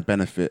really going to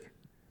benefit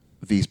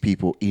these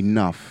people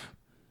enough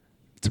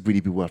to really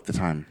be worth the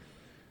time?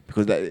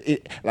 Because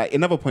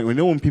another point,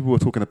 when people were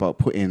talking about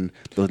putting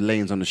those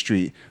lanes on the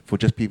street for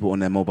just people on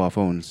their mobile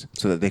phones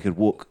so that they could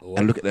walk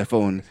and look at their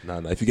phone. No,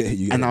 if you get hit,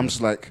 you get and hit. I'm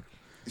just like,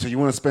 so you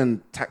want to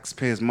spend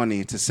taxpayers'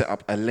 money to set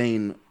up a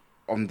lane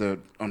on the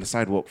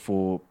sidewalk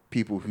for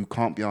people who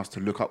can't be asked to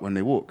look up when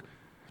they walk?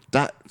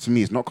 That to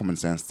me is not common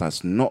sense.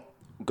 That's not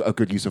a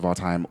good use of our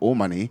time or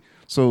money.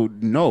 So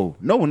no,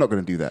 we're not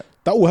going to do that.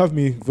 That will have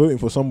me voting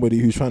for somebody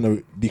who's trying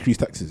to decrease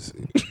taxes.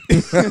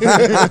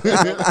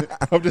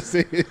 I'm just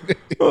saying.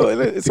 Well,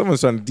 if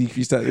someone's trying to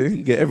decrease that, you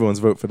can get everyone's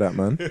vote for that,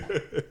 man.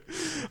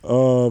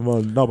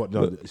 Man,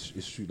 no,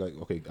 it's true. Like,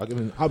 okay,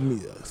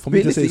 for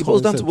me to say it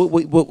boils down to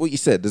what you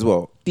said as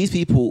well. These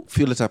people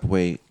feel the type of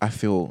way I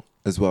feel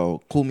as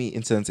well. Call me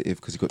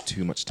insensitive because you got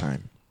too much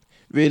time.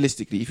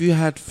 Realistically, if you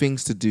had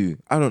things to do,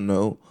 I don't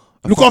know.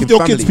 Look after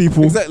your kids,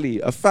 people.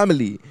 Exactly, a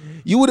family.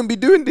 You wouldn't be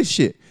doing this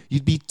shit.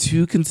 You'd be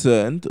too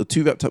concerned or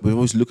too wrapped up with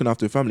always looking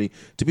after your family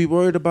to be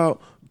worried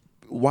about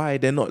why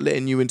they're not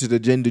letting you into the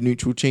gender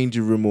neutral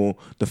changing room, or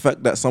the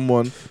fact that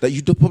someone that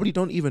you probably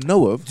don't even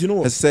know of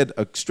has said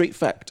a straight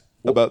fact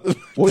about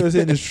what you're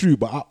saying is true.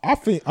 But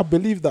I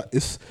believe that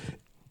it's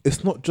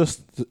not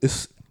just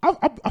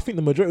I think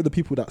the majority of the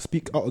people that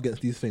speak out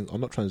against these things are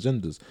not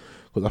transgenders,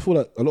 because I feel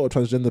like a lot of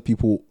transgender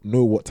people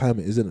know what time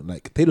it is, isn't it?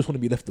 Like, they just want to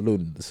be left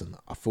alone. Listen,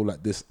 I feel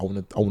like this. I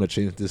want to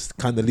change this.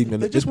 Kind of leave me.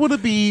 They just want to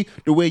be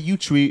the way you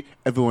treat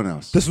everyone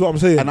else. This is what I'm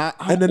saying.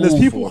 And then there's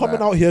people coming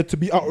that. out here to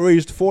be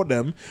outraged for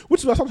them,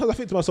 which is why sometimes I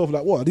think to myself,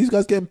 like, what are these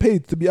guys getting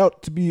paid to be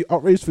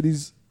outraged for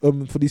these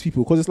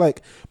people? Because it's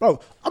like,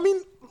 bro, I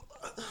mean.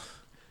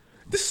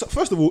 This,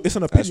 first of all, it's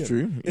an opinion. That's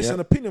true. It's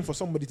an opinion for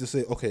somebody to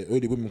say, okay,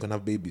 only women can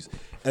have babies.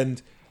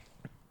 And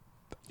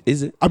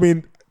is it? I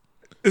mean,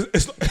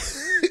 it's not,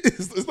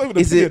 it's not even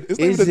an opinion. It's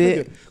not even an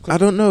opinion. I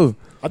don't know.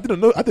 I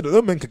didn't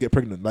know men could get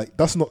pregnant. Like,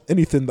 that's not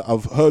anything that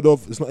I've heard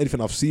of. It's not anything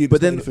I've seen.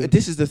 But then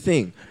this is the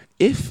thing.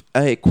 If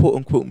a quote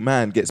unquote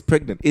man gets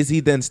pregnant, is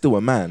he then still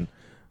a man?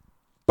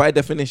 By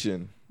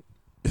definition.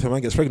 If a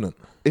man gets pregnant,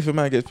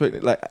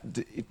 like,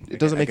 it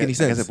doesn't make any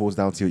sense. I guess it boils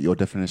down to your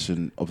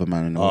definition of a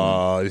man and a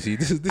woman. You see,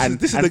 this is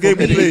the game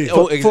we play.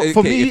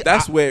 For me, if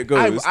that's where it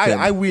goes.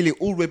 I wheel it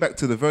all the way back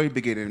to the very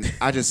beginning.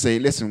 I just say,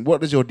 listen,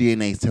 what does your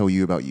DNA tell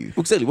you about you?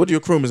 Exactly. What do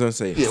your chromosomes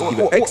say? Yeah,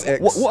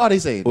 what are they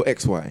saying? Or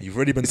XY? You've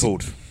already been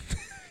told.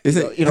 You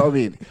know what I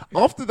mean?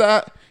 After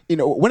that,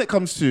 when it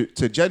comes to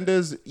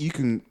genders, you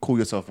can call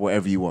yourself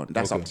whatever you want.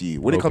 That's up to you.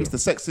 When it comes to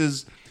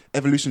sexes,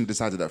 evolution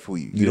decided that for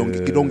you. You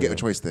don't get a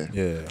choice there.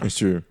 Yeah, it's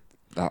true.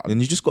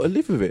 And you just got to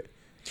live with it.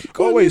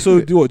 Oh wait,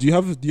 so do you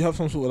have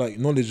some sort of like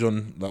knowledge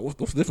on like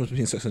what's the difference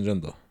between sex and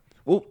gender?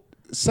 Well,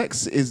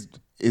 sex is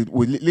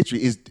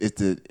literally is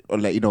the, or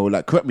like, you know,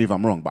 like, correct me if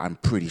I'm wrong, but I'm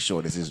pretty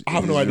sure this is. I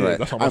have no idea. Right.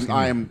 That's what I'm asking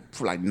I you. am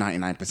like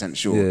 99%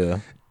 sure. Yeah.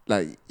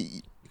 Like,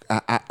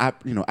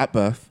 at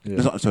birth,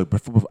 Yeah. sorry,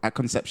 at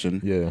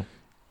conception, Yeah.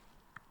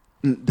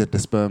 the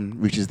sperm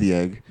reaches the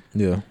egg,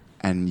 Yeah.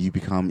 and you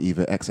become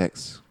either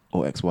XX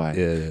or XY.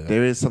 Yeah.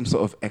 There is some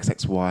sort of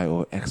XXY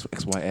or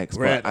XYX,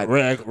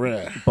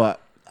 Rare.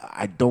 but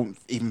I don't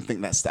even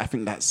think that's. I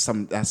think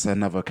that's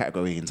another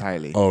category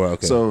entirely. Oh, right,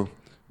 okay. So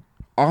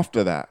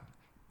after that,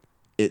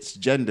 it's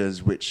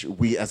genders which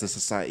we as a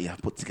society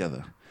have put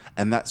together,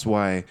 and that's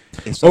why.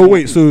 Oh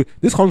wait, so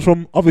this comes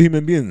from other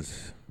human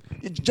beings.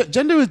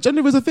 Gender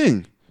is a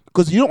thing,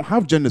 because you don't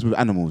have genders with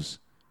animals.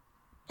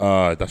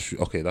 That's true.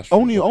 Okay, that's true.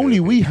 Only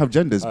we have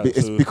genders. Alright,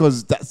 It's so-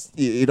 because that's,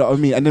 you know what I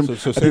mean. And then So and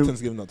then-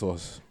 Satan's giving that to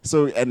us.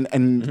 so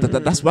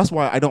that's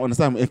why I don't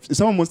understand. If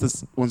someone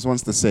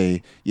wants to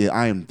say, yeah,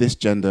 I am this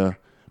gender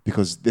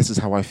because this is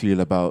how I feel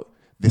about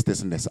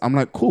this and this, I'm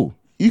like, cool.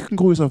 You can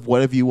call yourself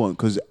whatever you want,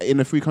 because in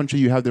a free country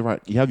you have the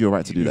right. You have your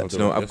right to do that. You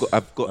know, Yes.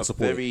 I've got I a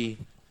support it. very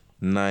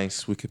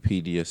nice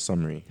Wikipedia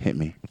summary Hit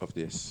me. of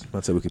this.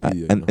 That's a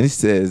Wikipedia. And it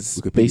says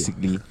Wikipedia.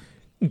 basically,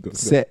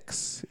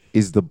 sex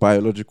is the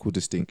biological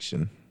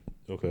distinction,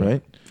 okay.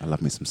 right, I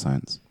love me some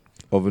science.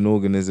 of an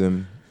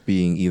organism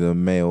being either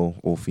male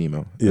or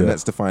female. Yeah. And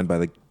that's defined by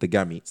the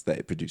gametes that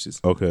it produces,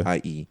 Okay.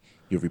 i.e.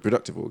 your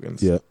reproductive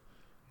organs. Yeah.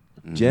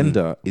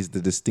 Gender is the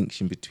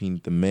distinction between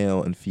the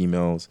male and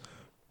female's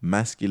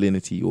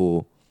masculinity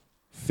or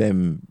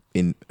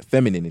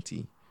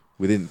femininity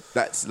within.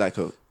 That's like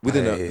a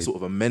sort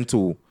of a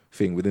mental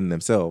thing within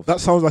themselves. That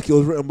sounds like it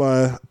was written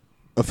by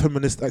a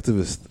feminist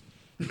activist.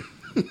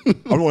 I'm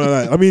not gonna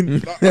lie. I mean,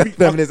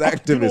 Feminist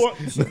you know what?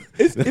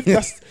 If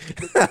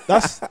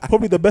that's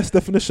probably the best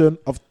definition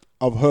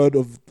I've heard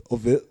of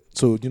it.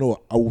 So you know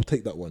what? I will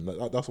take that one.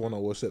 That's the one I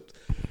will accept,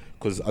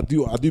 because I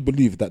do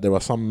believe that there are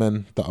some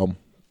men that are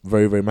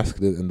very, very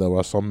masculine and there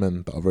are some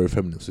men that are very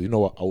feminine. So you know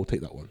what? I will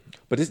take that one.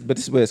 But this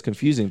is where it's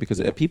confusing, because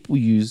people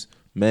use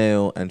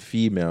male and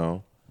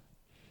female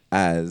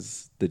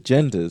as the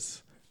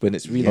genders when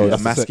it's really Oh, a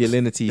that's the sex.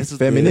 masculinity, This is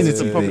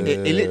femininity the problem.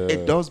 thing.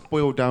 It does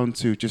boil down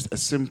to just a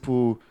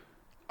simple,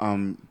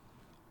 I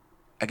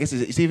guess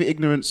it's either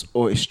ignorance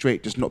or it's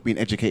straight just not being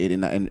educated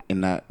in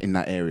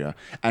that area.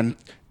 And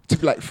to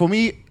be like, for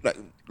me,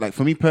 like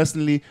for me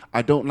personally,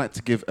 I don't like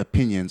to give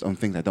opinions on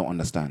things I don't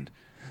understand.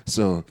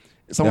 So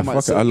someone might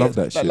fuck say, it, I love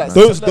that shit,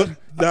 man.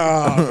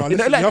 Nah, you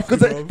know, like, because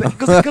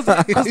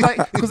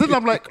then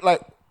I'm like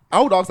I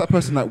would ask that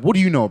person, like, what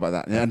do you know about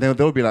that? And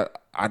they'll be like,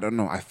 I don't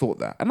know, I thought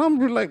that. And I'm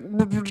really like,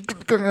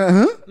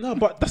 huh? No,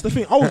 but that's the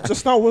thing. I was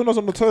just now when I was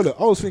on the toilet,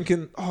 I was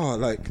thinking,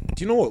 like,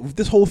 do you know what? With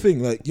this whole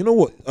thing, like, you know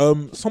what?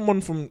 Someone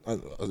from,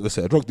 let's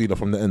say, a drug dealer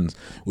from the ends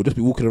will just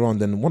be walking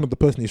around, and one of the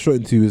person he's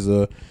showing to is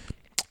a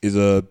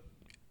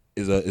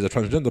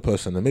transgender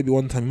person, and maybe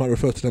one time he might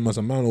refer to them as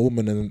a man or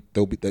woman, and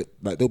they'll be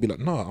like,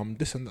 nah, I'm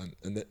this and that,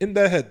 and then in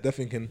their head they're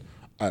thinking,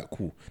 alright,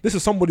 cool. This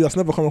is somebody that's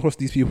never come across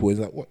these people. Is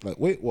like, what? Like,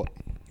 wait, what?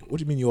 What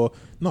do you mean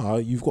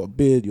you've got a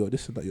beard, you're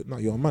this and that,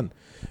 you're a man.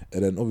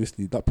 And then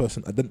obviously that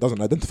person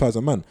doesn't identify as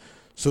a man.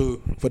 So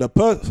so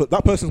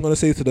that person's going to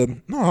say to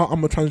them, no,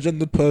 I'm a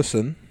transgendered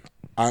person,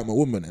 I'm a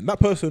woman. And that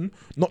person,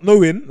 not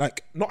knowing,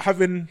 like not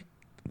having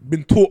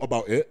been taught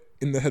about it,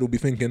 in their head will be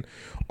thinking,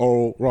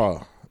 oh,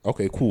 rah,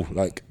 okay, cool.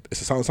 Like it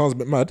sounds a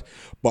bit mad,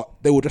 but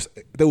they will just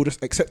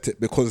accept it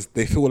because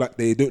they feel like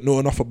they don't know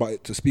enough about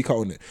it to speak out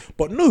on it.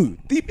 But no,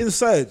 deep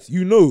inside,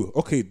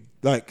 okay,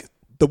 like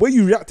the way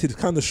you reacted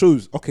kind of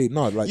shows, okay,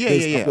 nah, like Yeah.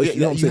 you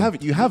know what I'm saying?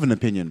 You have an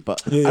opinion,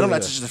 but Yeah, I don't yeah,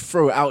 like to just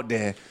throw it out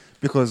there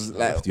because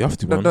like You have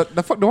to, man.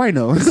 the fuck do I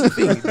know? No,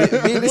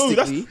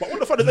 Realistically, but what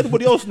the fuck does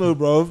anybody else know,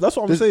 bro? That's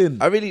what I'm saying.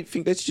 I really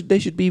think there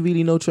should be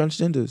really no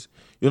transgenders.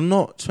 You're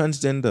not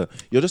transgender.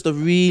 You're just a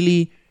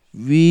really,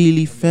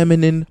 really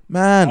feminine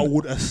man. I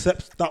would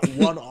accept that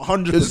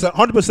 100%.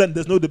 100%.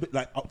 There's no debate.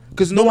 Like,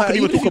 Because no no one matter,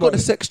 can even even if you talk got about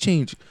a sex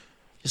change,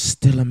 you're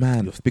still a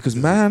man. Because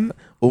man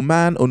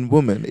on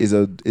woman is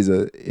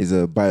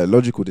a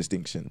biological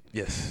distinction.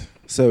 Yes.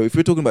 So if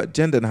we're talking about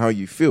gender and how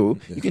you feel,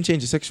 you can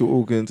change your sexual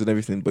organs and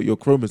everything, but your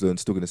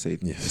chromosome's still going to say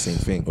the same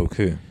thing.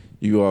 Okay.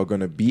 You are going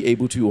to be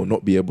able to or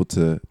not be able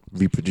to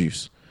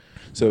reproduce.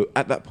 So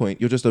at that point,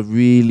 you're just a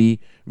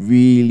really,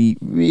 really,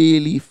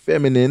 really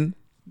feminine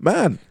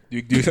man. Do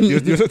you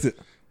accept it?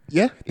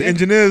 Yeah, The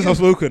engineers have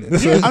spoken.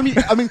 Yeah, I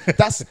mean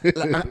that's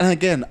and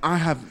again,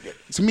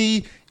 to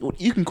me,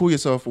 you can call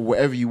yourself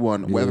whatever you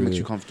want, whatever makes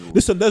you comfortable.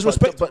 Listen, there's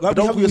respect. but Like,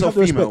 don't we call have yourself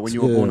the female respect. when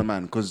you were Yeah. born a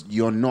man, because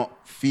you're not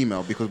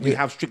female, because we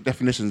have strict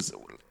definitions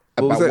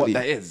about Exactly. what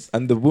that is.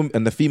 And the woman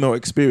and the female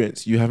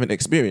experience you haven't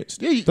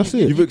experienced. Yeah, That's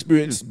it. You've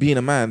experienced being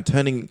a man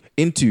turning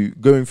into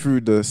going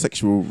through the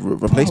sexual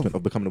replacement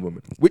of becoming a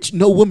woman, which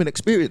no woman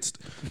experienced.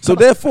 So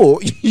therefore,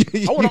 I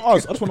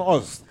just want to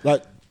ask,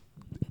 like,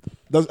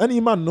 does any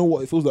man know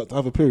what it feels like to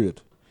have a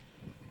period?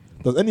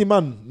 Does any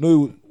man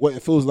know what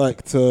it feels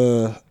like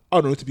to, I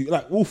don't know, to be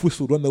like wolf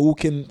whistled when they're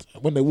walking, I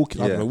don't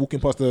Yeah. know, walking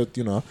past the,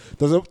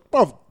 does it,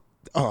 bruv,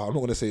 I'm not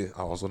gonna say.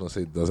 I was gonna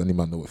say, does any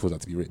man know what it feels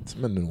like to be raped?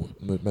 Men know what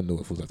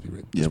it feels like to be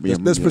raped. Yeah,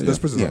 there's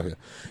prisoners out here.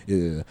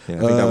 Yeah. I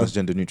think that was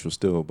gender neutral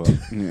still, but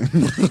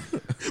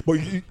But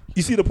you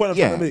see the point I'm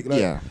trying to make. Like,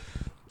 yeah.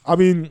 I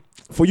mean,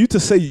 for you to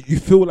say you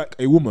feel like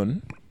a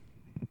woman,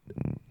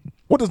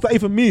 what does that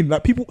even mean?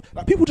 Like people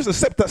just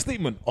accept that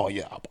statement. Oh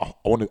yeah,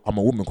 I'm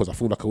a woman because I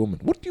feel like a woman.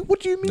 What do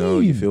you mean? no,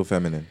 you feel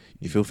feminine.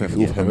 You feel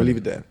feminine. feminine. We'll leave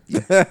it there.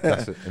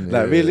 That's it.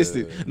 Like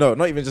realistic. No,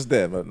 not even just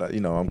there. But like,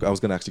 I was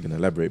gonna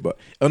elaborate. But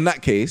on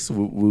that case,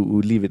 we'll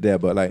leave it there.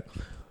 But like,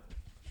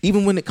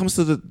 even when it comes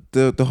to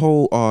the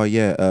whole, what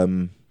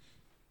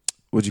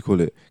do you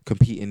call it?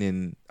 Competing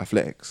in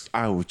athletics.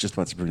 I was just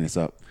about to bring this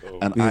up,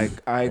 and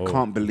I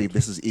can't believe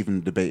this is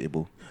even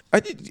debatable.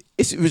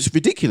 It's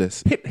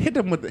ridiculous. Hit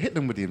them with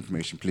the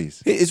information,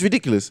 please. It's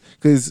ridiculous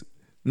because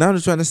now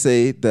they're trying to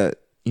say that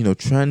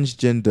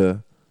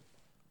transgender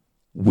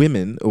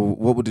women, or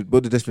what would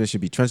the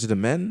definition be? Transgender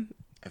men?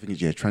 I think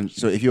it's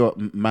so if you're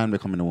a man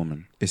becoming a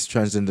woman, It's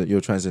transgender. You're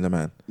a transgender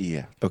man.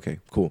 yeah. Okay,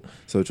 cool.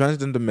 So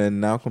transgender men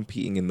now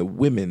competing in the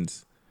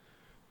women's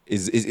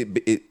is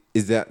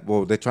that,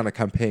 well, they're trying to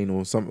campaign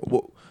or something.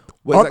 What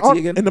exactly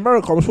again? In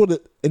America, I'm sure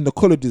that in the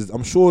colleges,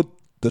 I'm sure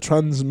the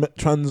trans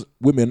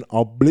women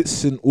are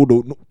blitzing all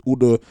the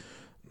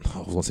I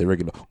was gonna say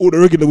all the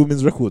regular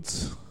women's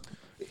records.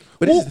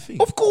 But this is the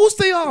thing. Of course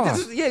they are.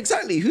 Yeah,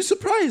 exactly. Who's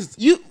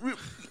surprised?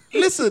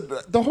 Listen,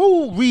 the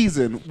whole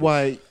reason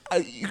why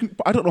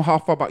I don't know how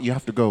far back you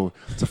have to go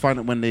to find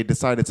out when they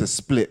decided to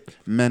split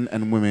men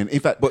and women. In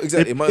fact, But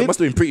exactly, it must have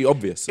been pretty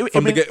obvious It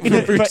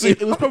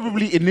was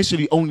probably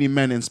initially only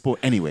men in sport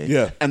anyway.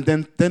 Yeah. And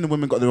then the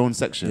women got their own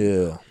section.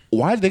 Yeah.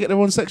 Why did they get their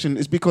own section?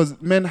 It's because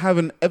men have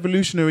an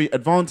evolutionary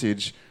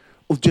advantage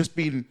of just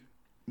being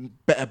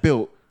better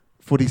built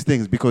for these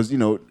things. Because,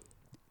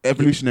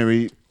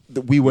 evolutionary,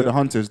 we were the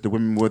hunters, the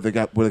women were the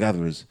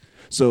gatherers.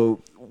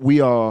 So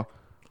we are...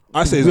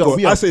 I say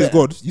it's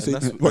God. You say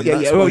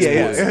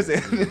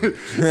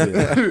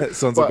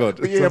Sons of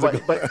God.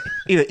 But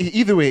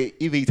either way,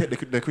 either you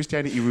take the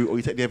Christianity route or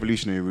you take the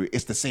evolutionary route,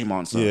 it's the same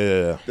answer.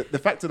 Yeah. The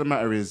fact of the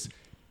matter is,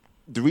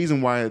 the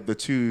reason why the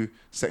two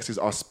sexes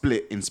are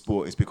split in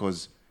sport is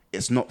because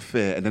it's not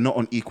fair and they're not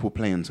on equal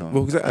playing terms.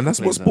 Well, exactly. And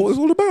that's what sport is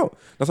all about.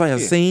 That's why you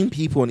have the same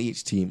people on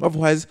each team.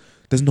 Otherwise,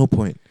 there's no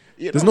point.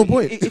 There's no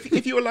point.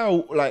 If you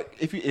allow,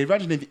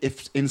 imagine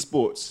if in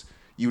sports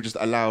you were just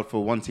allowed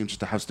for one team just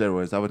to have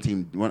steroids, the other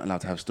team weren't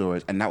allowed to have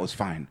steroids, and that was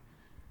fine.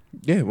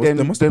 Yeah,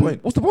 what's the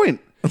point? What's the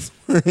point?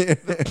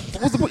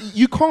 What's the point?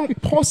 You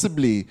can't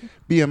possibly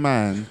be a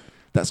man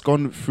that's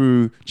gone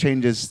through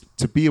changes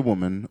to be a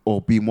woman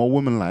or be more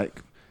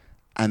woman-like,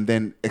 and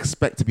then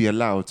expect to be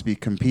allowed to be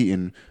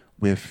competing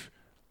with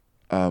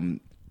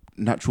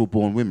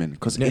natural-born women,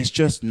 because it's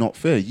just not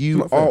fair.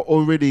 You are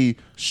already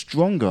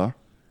stronger,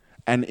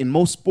 and in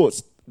most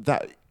sports,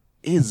 that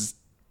is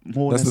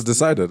more. That's the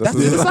decider. That's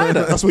the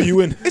decider. That's where you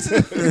win.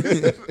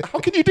 How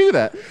can you do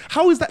that?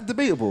 How is that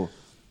debatable?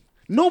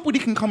 Nobody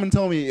can come and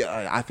tell me,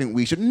 I think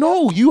we should.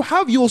 No, you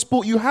have your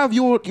sport. You have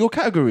your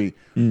category.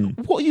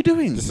 What are you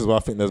doing? This is why I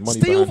think there's money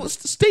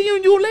Stay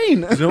in your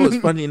lane. You know what's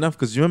funny enough?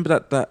 Because you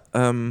remember that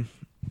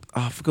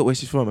I forgot where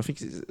she's from. I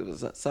think it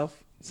was that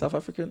South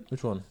African.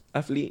 Which one?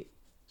 Athlete.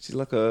 She's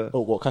like a.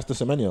 Oh, what? Caster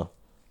Semenya?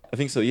 I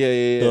think so. Yeah.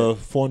 The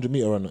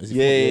 400-meter runner.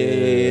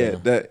 Yeah.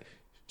 That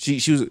she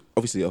was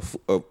obviously a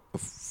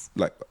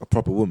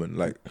proper woman,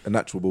 like a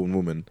natural born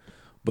woman,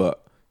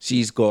 but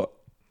she's got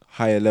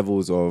higher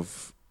levels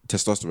of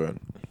testosterone.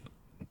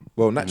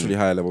 Well, naturally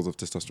higher levels of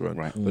testosterone.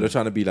 Right. But they're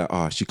trying to be like,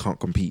 she can't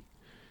compete.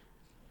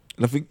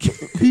 And I think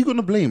who are you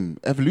gonna blame?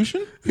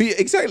 Evolution?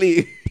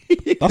 Exactly.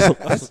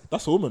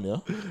 That's a woman, yeah.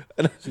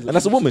 And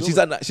that's a woman. She's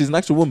an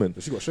actual woman.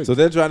 She got shape. So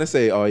they're trying to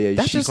say,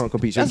 she can't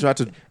compete. She's trying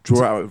to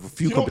draw out a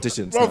few You know,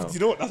 competitions. bruv, now. you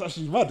know what? That's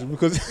actually mad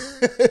because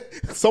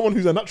someone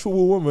who's a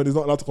natural woman is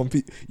not allowed to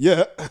compete.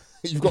 Yeah,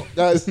 you've got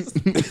guys.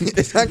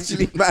 It's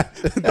actually mad.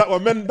 that were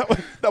men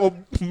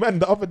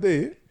the other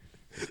day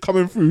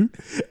coming through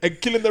and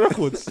killing the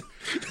records.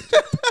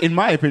 In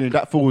my opinion,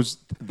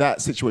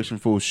 that situation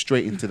falls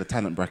straight into the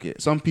talent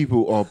bracket. Some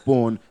people are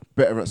born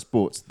better at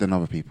sports than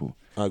other people.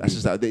 That's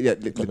just that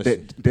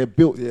they're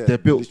built. Yeah, they're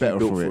built better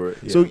built for for it.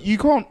 it, yeah. So you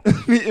can't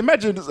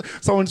imagine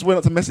someone just went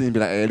up to Messi and be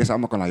like, "Hey, listen,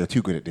 I'm not gonna lie, you're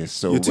too good at this.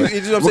 So you know what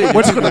I'm saying?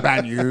 we're just gonna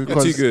ban you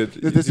because too good.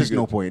 There's just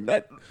no point."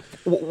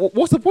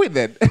 What's the point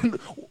then?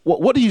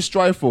 What do you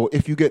strive for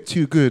if you get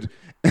too good?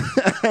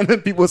 And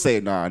then people say,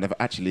 "Nah, never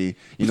actually.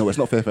 It's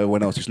not fair for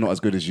everyone else who's not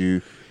as good as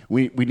you.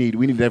 We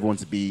need everyone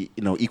to be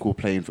equal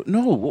playing for."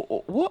 No,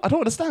 what? I don't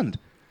understand.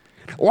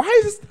 Why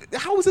is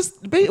this? How is this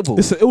debatable?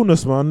 It's an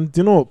illness, man.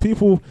 Do you know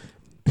people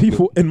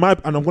in my,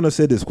 and I'm gonna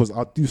say this because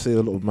I do say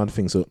a lot of mad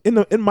things. So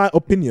in my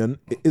opinion,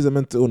 it is a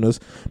mental illness.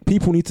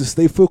 People need to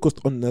stay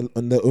focused on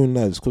their own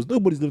lives because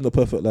nobody's living a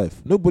perfect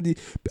life. A lot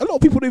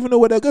of people don't even know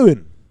where they're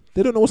going.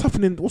 They don't know what's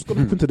happening, what's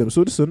gonna happen to them.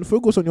 So listen,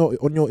 focus on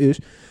your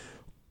ish.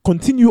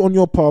 Continue on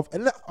your path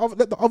and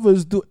let the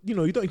others do. You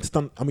don't need to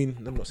stand. I mean,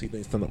 I'm not saying you don't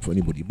need to stand up for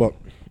anybody, but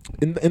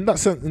in that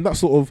sense, in that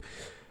sort of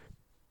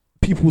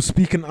people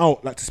speaking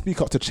out, like to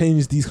speak up to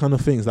change these kind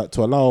of things, like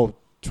to allow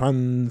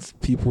trans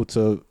people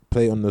to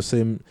play on the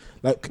same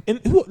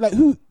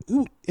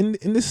who in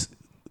this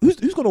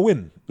who's gonna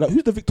win? Like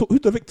who's the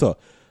victor?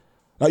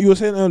 Like you were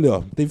saying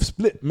earlier, they've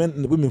split men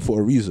and women for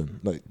a reason.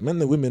 Like men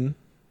and women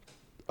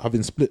have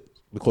been split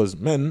because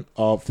men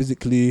are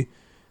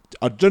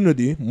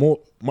generally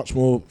much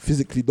more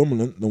physically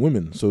dominant than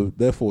women. So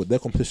therefore their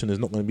competition is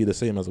not going to be the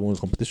same as a woman's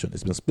competition.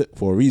 It's been split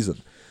for a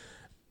reason.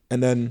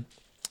 And then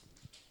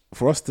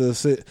for us to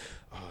say,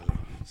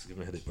 it's giving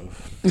me a headache, bro.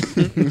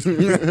 It's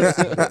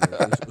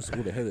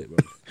all a headache, bro.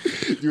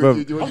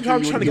 I'm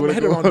trying to get my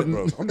head around it,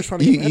 bro. I'm just trying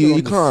to get my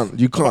head around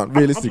You can't.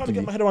 Realistically, I'm trying to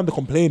get my head around the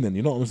complaining.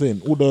 You know what I'm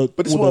saying? But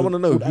this is what I want to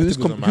know. Who's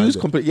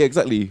yeah,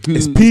 exactly.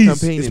 It's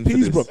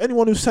peas, bro.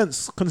 Anyone who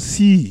can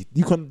see,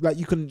 you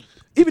can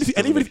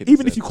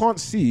even if you can't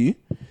see,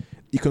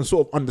 you can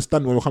sort of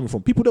understand where we're coming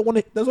from. People don't want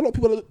it. There's a lot of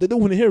people that they don't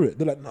want to hear it.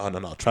 They're like,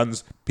 no.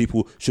 Trans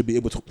women should be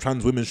able to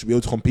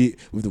compete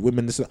with the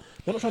women. They're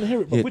not trying to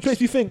hear it. But which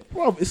makes you think,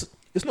 bro,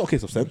 it's not a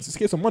case of sense. It's a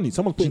case of money.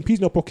 Someone's putting peas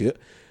in your pocket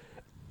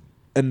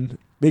and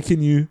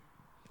making you,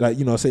 like,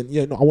 you know, saying,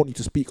 yeah, no, I want you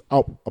to speak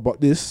out about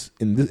this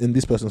in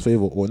this person's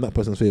favor or in that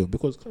person's favor.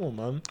 Because come on,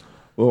 man.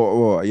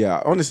 Well,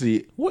 yeah.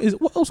 Honestly,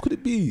 what else could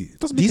it be?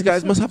 These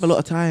guys must have a lot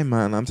of time,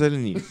 man. I'm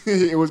telling you,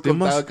 it was they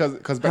must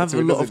have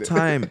a lot of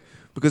time.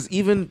 Because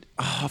even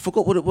I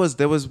forgot what it was.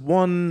 There was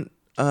one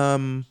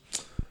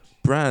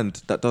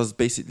brand that does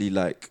basically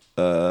like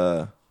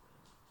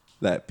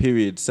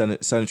period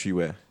sanitary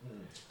wear,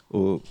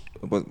 or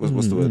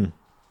what's the word?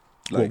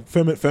 Like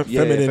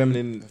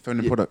feminine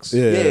products.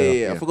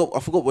 Yeah. I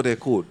forgot what they're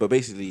called, but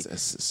basically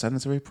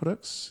sanitary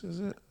products. Is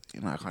it?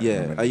 You know, I can't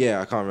remember. I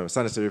can't remember,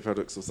 sanitary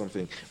products or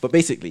something. But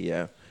basically,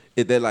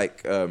 they're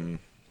like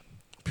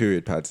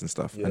period pads and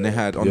stuff, and they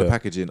had on the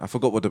packaging. I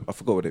forgot what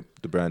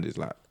the brand is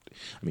like.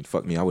 I mean,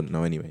 fuck me, I wouldn't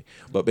know anyway.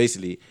 But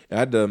basically, it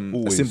had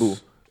a symbol.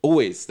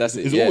 Always, that's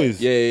it. Is it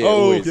always? Yeah.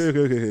 Oh, always.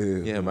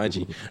 Okay. Yeah, my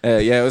G.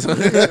 It was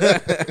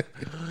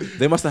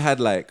they must have had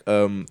like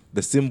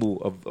the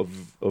symbol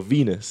of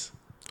Venus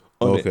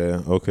on it.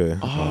 Okay.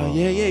 Oh,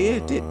 yeah.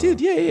 Did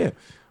yeah.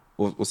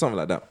 Or something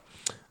like that.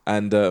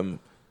 And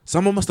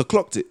someone must have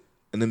clocked it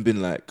and then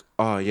been like,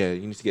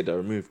 you need to get that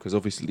removed because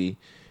obviously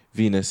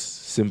Venus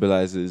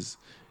symbolizes,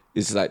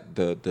 it's like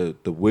the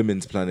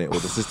women's planet or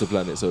the sister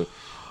planet. So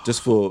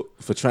just for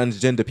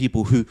transgender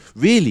people who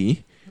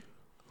really,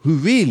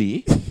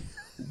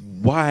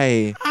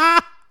 why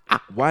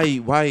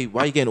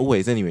you getting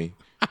always anyway?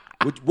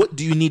 What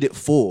do you need it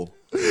for?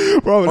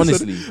 Bro,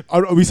 honestly,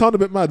 we sound a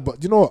bit mad,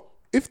 but you know what?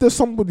 If there's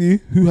somebody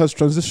who has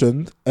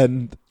transitioned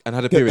and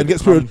had a period and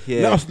gets period,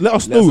 let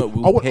us know.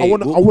 I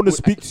want to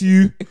speak to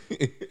you.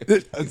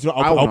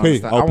 I'll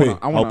pay. I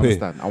want to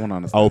understand.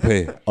 I'll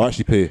pay. I'll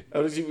actually pay.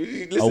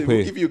 Listen, I'll pay.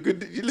 We'll give you a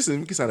good.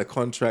 Listen, we can sign a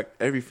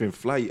contract, everything,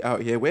 fly you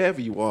out here,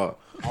 wherever you are.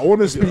 I want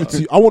to speak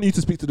to you. I want you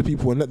to speak to the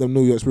people and let them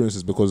know your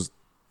experiences because,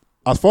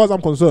 as far as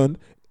I'm concerned,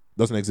 it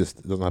doesn't exist.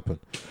 It doesn't happen.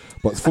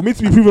 But for me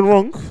to be proven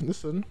wrong,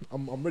 listen,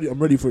 I'm ready. I'm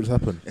ready for it to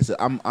happen.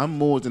 I'm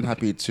more than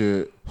happy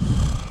to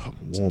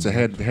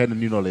hear the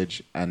new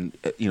knowledge and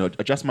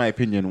adjust my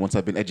opinion once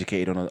I've been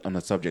educated on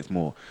a subject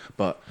more.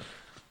 But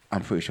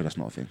I'm pretty sure that's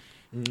not a thing.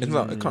 It's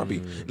not. It can't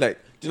be. Like,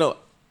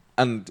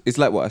 and it's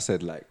like what I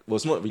said. Like, well,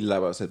 it's not really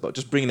like what I said, but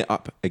just bringing it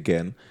up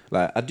again.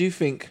 Like, I do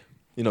think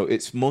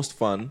it's most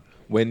fun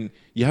when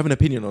you have an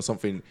opinion on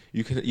something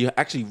you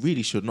actually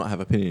really should not have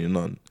opinion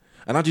on.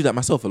 And I do that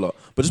myself a lot,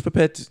 but just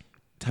prepared to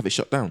have it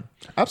shut down.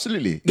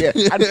 Absolutely. Yeah.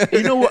 And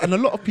you know what? And a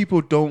lot of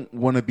people don't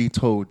want to be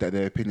told that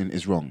their opinion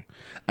is wrong.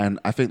 And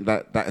I think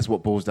that is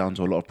what boils down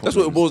to a lot of problems. That's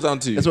what it boils down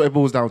to. That's what it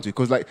boils down to.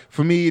 Because like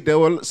for me, there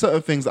were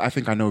certain things that I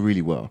think I know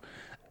really well.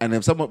 And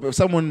if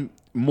someone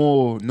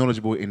more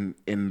knowledgeable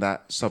in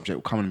that subject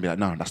will come and be like,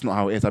 no, that's not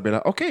how it is. I'd be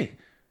like, okay.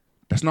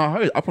 That's not how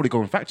it is. I'll probably go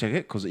and fact check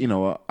it because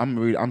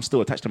I'm still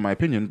attached to my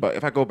opinion. But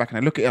if I go back and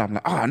I look at it, I'm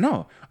like,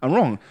 no, I'm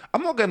wrong.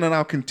 I'm not going to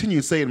now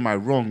continue saying my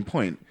wrong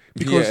point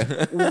because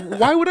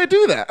why would I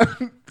do that?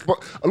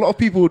 But a lot of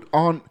people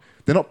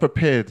they're not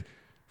prepared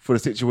for the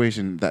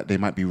situation that they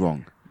might be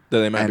wrong. That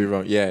they might be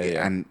wrong.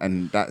 Yeah.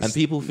 And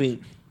people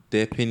think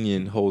their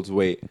opinion holds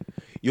weight.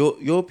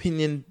 Your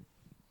opinion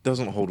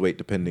doesn't hold weight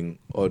depending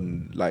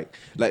on like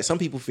some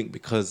people think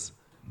because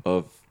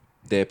of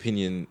their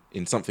opinion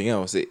in something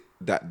else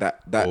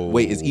that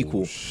weight is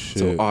equal. Shit.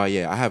 So I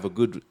have a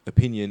good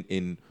opinion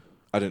in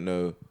I don't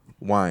know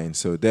wine,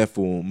 so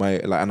therefore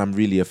and I'm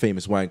really a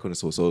famous wine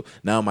connoisseur, so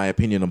now my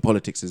opinion on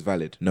politics is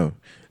valid. No,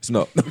 it's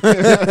not.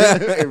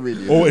 It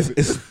really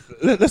is.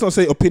 Let's not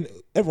say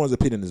everyone's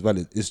opinion is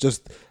valid. It's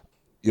just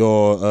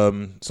your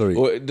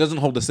or it doesn't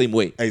hold the same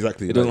weight.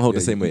 Exactly. It doesn't hold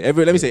the same weight.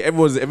 Let me say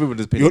everyone's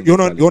opinion. You're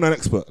not an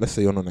expert. Let's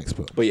say you're not an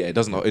expert. But yeah, it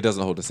doesn't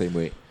hold the same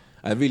weight.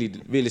 And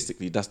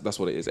realistically, that's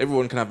what it is.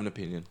 Everyone can have an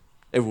opinion.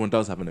 Everyone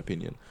does have an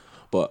opinion.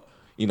 But,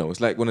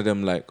 it's like one of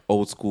them like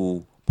old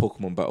school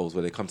Pokemon battles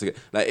where they come together.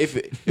 Like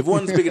if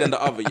one's bigger than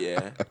the other,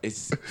 yeah,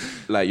 it's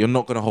like you're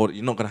not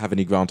gonna have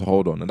any ground to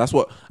hold on, and that's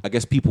what I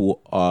guess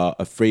people are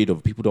afraid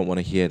of. People don't want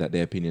to hear that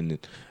their opinion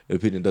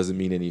doesn't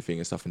mean anything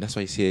and stuff, and that's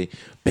why you see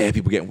bare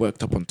people getting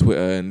worked up on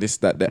Twitter and this,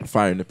 that,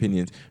 firing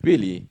opinions.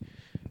 Really,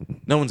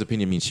 no one's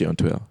opinion means shit on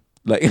Twitter.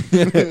 Like I'm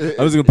just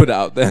gonna put it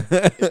out there.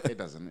 It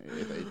doesn't.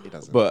 It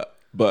doesn't.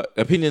 But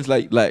opinions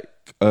like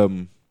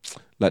the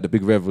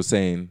Big Rev was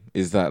saying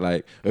is that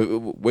like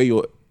where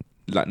you're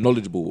like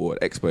knowledgeable or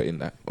expert in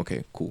that,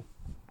 okay, cool,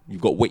 you've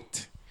got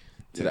weight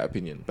to that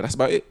opinion, but that's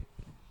about it.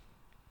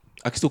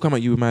 I can still come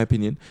at you with my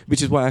opinion,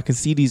 which is why I can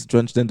see these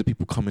transgender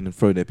people coming and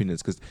throwing their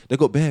opinions because they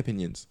got bare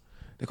opinions.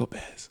 They got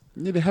bears.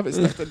 Yeah, they've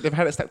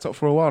had it stacked up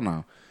for a while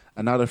now,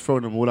 and now they're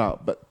throwing them all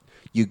out. But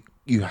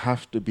you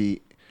have to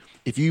be,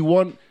 if you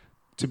want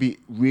to be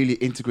really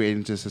integrated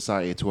into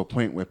society to a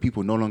point where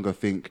people no longer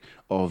think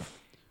of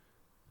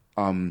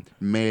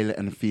male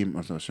and female,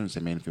 I shouldn't say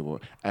male and female,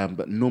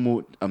 but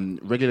normal,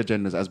 regular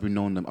genders as we've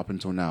known them up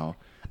until now,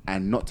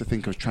 and not to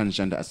think of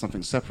transgender as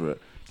something separate.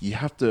 You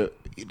got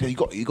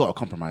to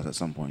compromise at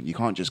some point. You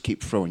can't just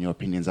keep throwing your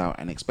opinions out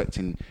and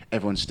expecting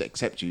everyone to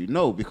accept you.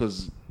 No,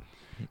 because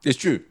it's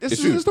true.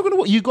 It's not gonna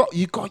work. You got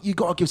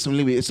to give some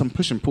leeway. It's some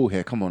push and pull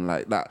here. Come on,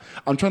 like that.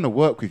 I'm trying to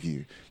work with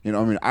you. You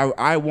know what I mean?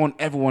 I want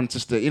everyone to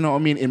stay. You know what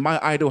I mean? In my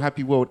ideal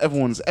happy world,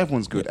 everyone's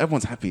good.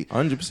 Everyone's happy.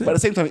 100%. But at the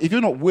same time, if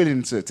you're not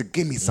willing to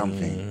give me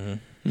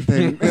something,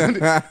 then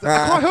I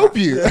can't help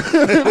you.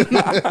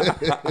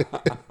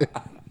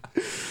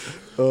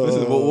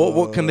 Listen,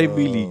 what can they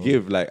really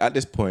give? Like at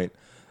this point,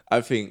 I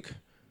think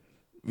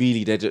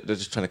really they're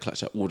just trying to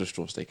clutch at all the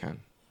straws they can.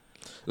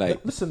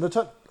 Like listen,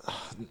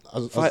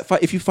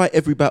 fight. If you fight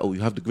every battle,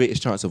 you have the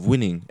greatest chance of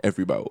winning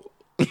every battle.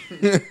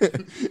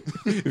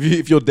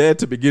 if you're there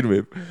to begin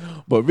with,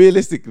 but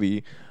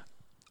realistically,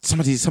 some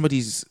of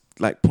these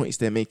like points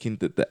they're making,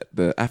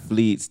 the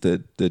athletes,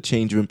 the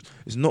change room,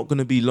 it's not going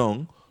to be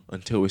long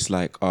until it's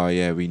like, oh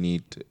yeah, we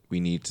need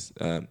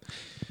I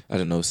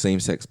don't know,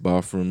 same-sex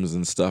bathrooms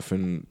and stuff,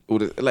 and all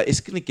the, like it's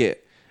gonna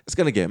get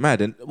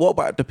mad. And what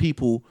about the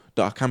people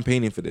that are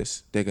campaigning for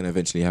this? They're gonna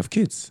eventually have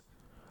kids.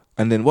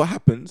 And then what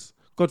happens,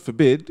 God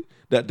forbid,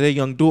 that their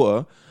young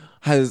daughter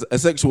has a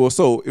sexual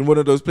assault in one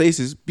of those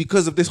places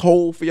because of this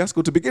whole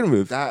fiasco to begin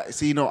with.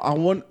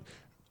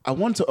 I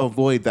want to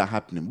avoid that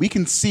happening. We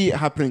can see it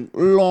happening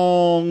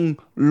long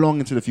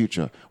into the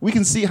future. We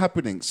can see it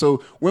happening.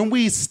 So when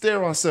we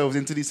stare ourselves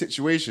into these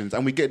situations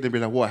and we get there and be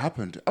like, what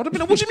happened? I would have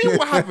been like, what do you mean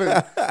what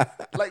happened?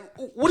 Like,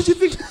 what did you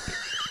think?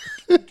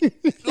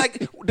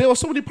 Like, there are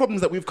so many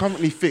problems that we've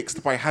currently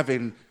fixed by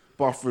having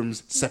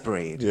bathrooms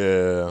separated.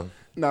 Yeah.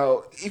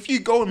 Now, if you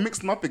go and mix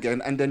them up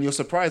again, and then you're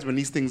surprised when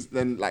these things,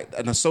 then like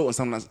an assault or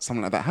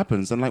something like that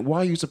happens, then like, why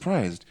are you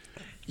surprised?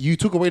 You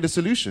took away the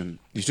solution.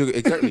 You took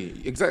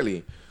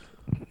exactly.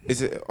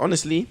 Is it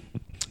honestly?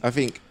 I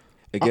think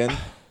again,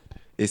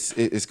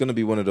 it's going to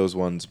be one of those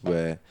ones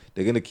where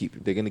they're going to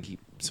keep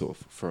sort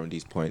of throwing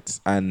these points,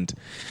 and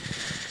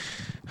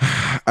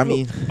I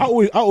mean, I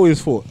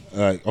always thought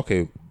like,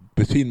 okay,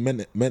 between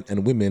men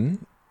and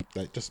women,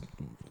 like just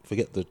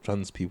forget the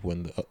trans people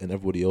and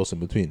everybody else in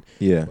between.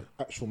 Yeah, but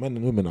actual men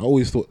and women, I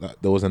always thought that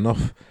there was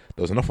enough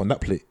on that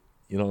plate.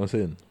 You know what I'm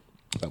saying?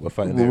 That we're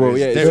fighting.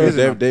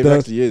 There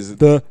actually is.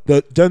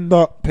 The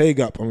gender pay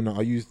gap. I mean,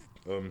 I used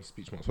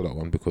speech marks for that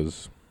one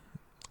because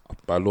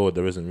by law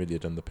there isn't really a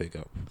gender pay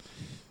gap.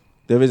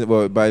 There isn't.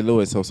 Well, by law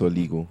it's also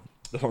illegal.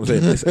 That's what I'm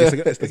saying. It's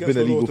been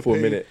illegal for a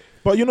minute.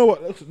 But you know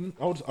what?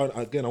 I want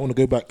to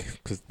go back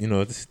because you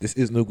know this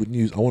is no good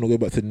news. I want to go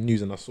back to the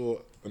news, and I saw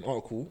an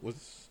article.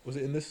 Was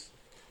it in this?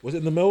 Was it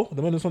in the Mail?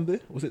 The Mail on Sunday?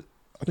 Was it?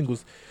 I think it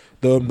was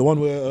the one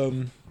where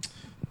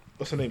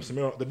what's her name?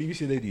 Samira, the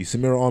BBC lady,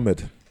 Samira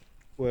Ahmed,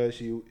 where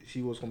she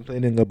was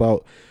complaining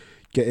about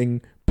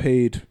getting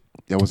paid.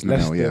 That was in the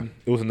Mail, yeah.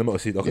 It was in the Mail.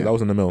 See, okay, yeah. That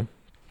was in the Mail.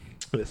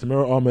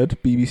 Samira Ahmed,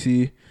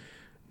 BBC.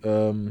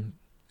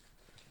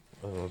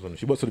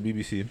 She works for the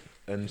BBC,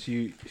 and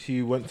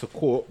she went to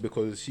court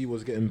because she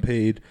was getting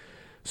paid.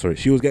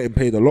 She was getting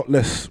paid a lot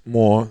less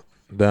more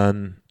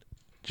than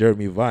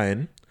Jeremy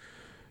Vine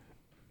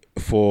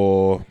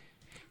for.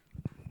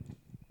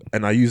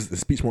 And I use the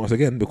speech marks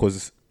again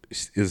because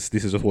this is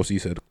just what she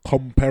said.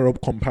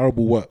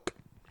 Comparable work.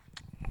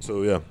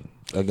 So yeah,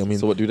 I mean.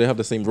 So what? Do they have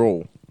the same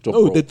role? They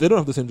don't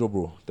have the same job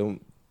role. They don't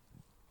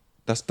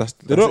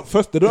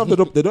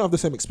have the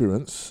same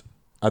experience.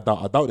 I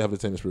doubt they have the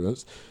same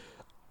experience.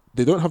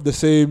 They don't have the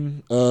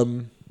same.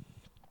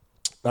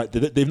 Like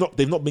they've not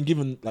been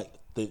given like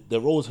their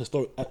roles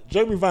historic.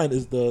 Jeremy Vine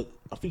is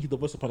I think he's the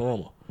voice of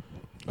Panorama.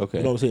 Okay,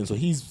 you know what I'm saying. So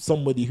he's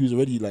somebody who's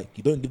already like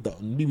you don't give that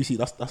on BBC.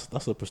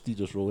 That's a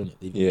prestigious role, isn't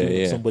it?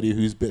 Yeah. Somebody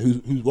who's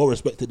well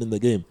respected in the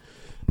game,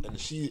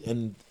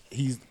 and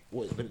he's.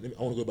 Wait, I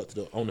want to go back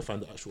to I want to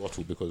find the actual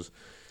article because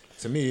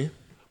to me.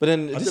 But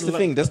then this is the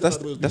thing.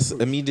 That's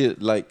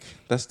immediate. Like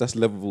that's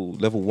level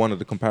one of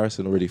the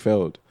comparison already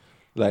failed.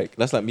 Like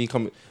that's like me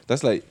coming.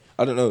 That's like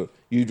I don't know.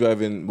 You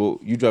driving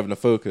a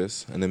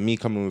Focus, and then me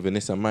coming with a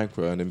Nissan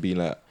Micra, and then being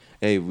like,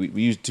 hey,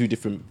 we use two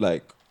different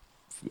like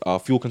our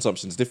fuel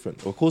consumption is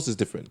different. Of course, it's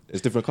different.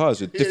 It's different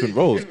cars with different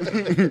roles.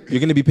 You're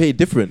going to be paid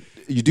different.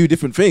 You do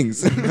different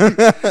things.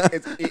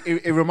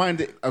 It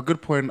reminded a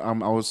good point I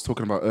was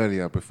talking about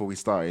earlier before we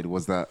started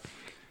was that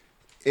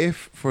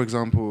if, for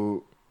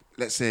example,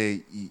 let's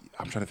say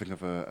I'm trying to think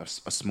of a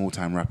small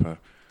time rapper.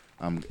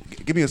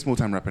 Give me a small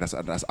time rapper that's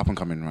up and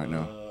coming right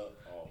now. I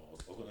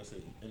was gonna say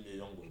NBA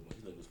Youngboy, but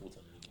he's not even small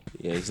time anymore.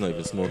 Yeah, he's not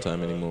even small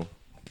time anymore.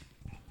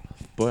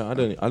 Boy, I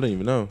don't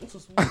even know.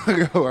 I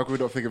could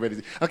not think of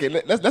anything. Okay,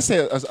 let's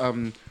say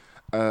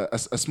a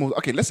small.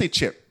 Okay, let's say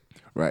Chip.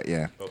 Right?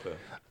 Yeah. Okay.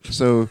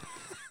 So,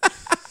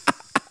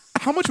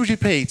 how much would you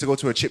pay to go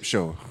to a Chip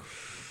show?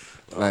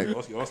 Like,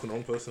 you're asking the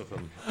wrong person,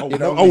 fam. I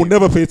will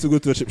never pay to go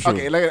to a chip show.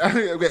 okay, like,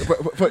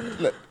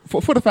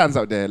 for the fans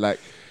out there, like,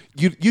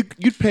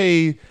 you'd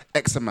pay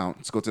X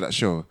amount to go to that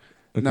show.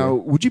 Okay. Now,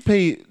 would you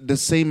pay the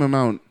same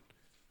amount,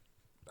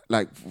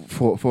 like,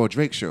 for a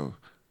Drake show?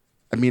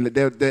 I mean,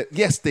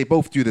 yes, they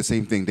both do the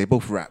same thing. They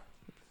both rap.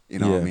 You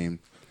know what I mean?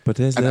 But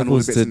there's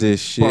levels to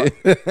this shit.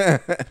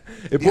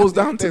 It boils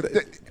down to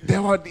there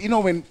are, you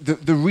know, when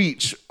the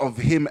reach of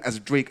him as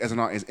Drake as an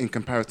artist in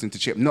comparison to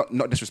Chip, not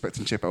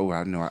disrespecting Chip at all.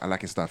 I know I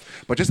like his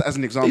stuff, but just as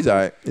an example, he's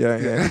alright.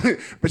 Yeah.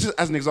 But just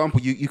as an example,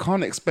 you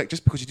can't expect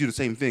just because you do the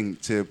same thing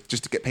to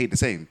get paid the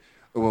same.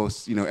 Or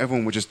else, you know,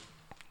 everyone would just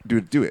do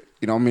it.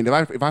 You know what I mean?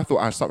 If I thought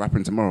I'd start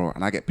rapping tomorrow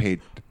and I get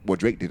paid what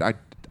Drake did,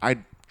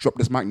 I'd drop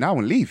this mic now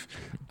and leave.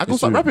 I go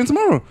start rapping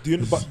tomorrow. You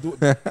know what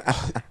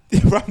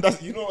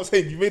I'm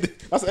saying? You made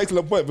it. That's an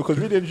excellent point because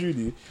really and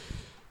truly,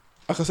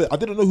 like I said, I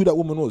didn't know who that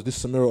woman was.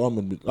 This Samira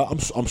Ahmed. Like,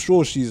 I'm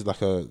sure she's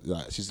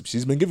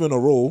she's been given a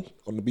role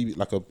on the BBC,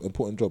 like an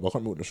important job. I can't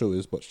remember what the show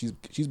is, but she's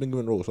been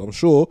given a role. So I'm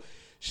sure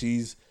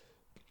she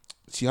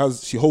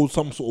holds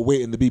some sort of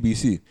weight in the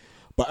BBC.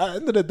 But at the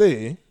end of the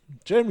day,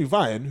 Jeremy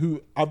Vine,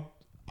 who I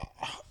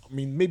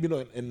mean, maybe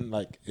not in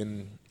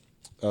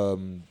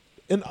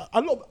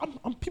a lot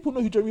of, people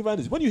know who Jeremy Vine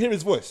is. When you hear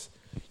his voice,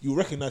 you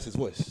recognize his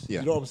voice. Yeah.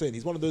 You know what I'm saying?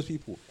 He's one of those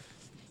people.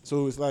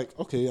 So it's like,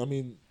 okay, I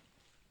mean,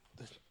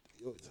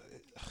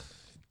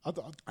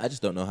 I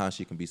just don't know how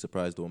she can be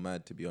surprised or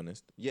mad, to be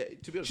honest. Yeah,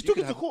 to be honest. She took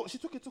it to court. She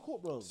took it to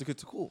court, bro. She took it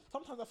to court.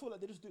 Sometimes I feel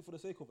like they just do it for the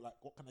sake of, like,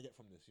 what can I get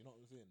from this? You know what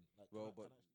I'm saying? Like, Well, but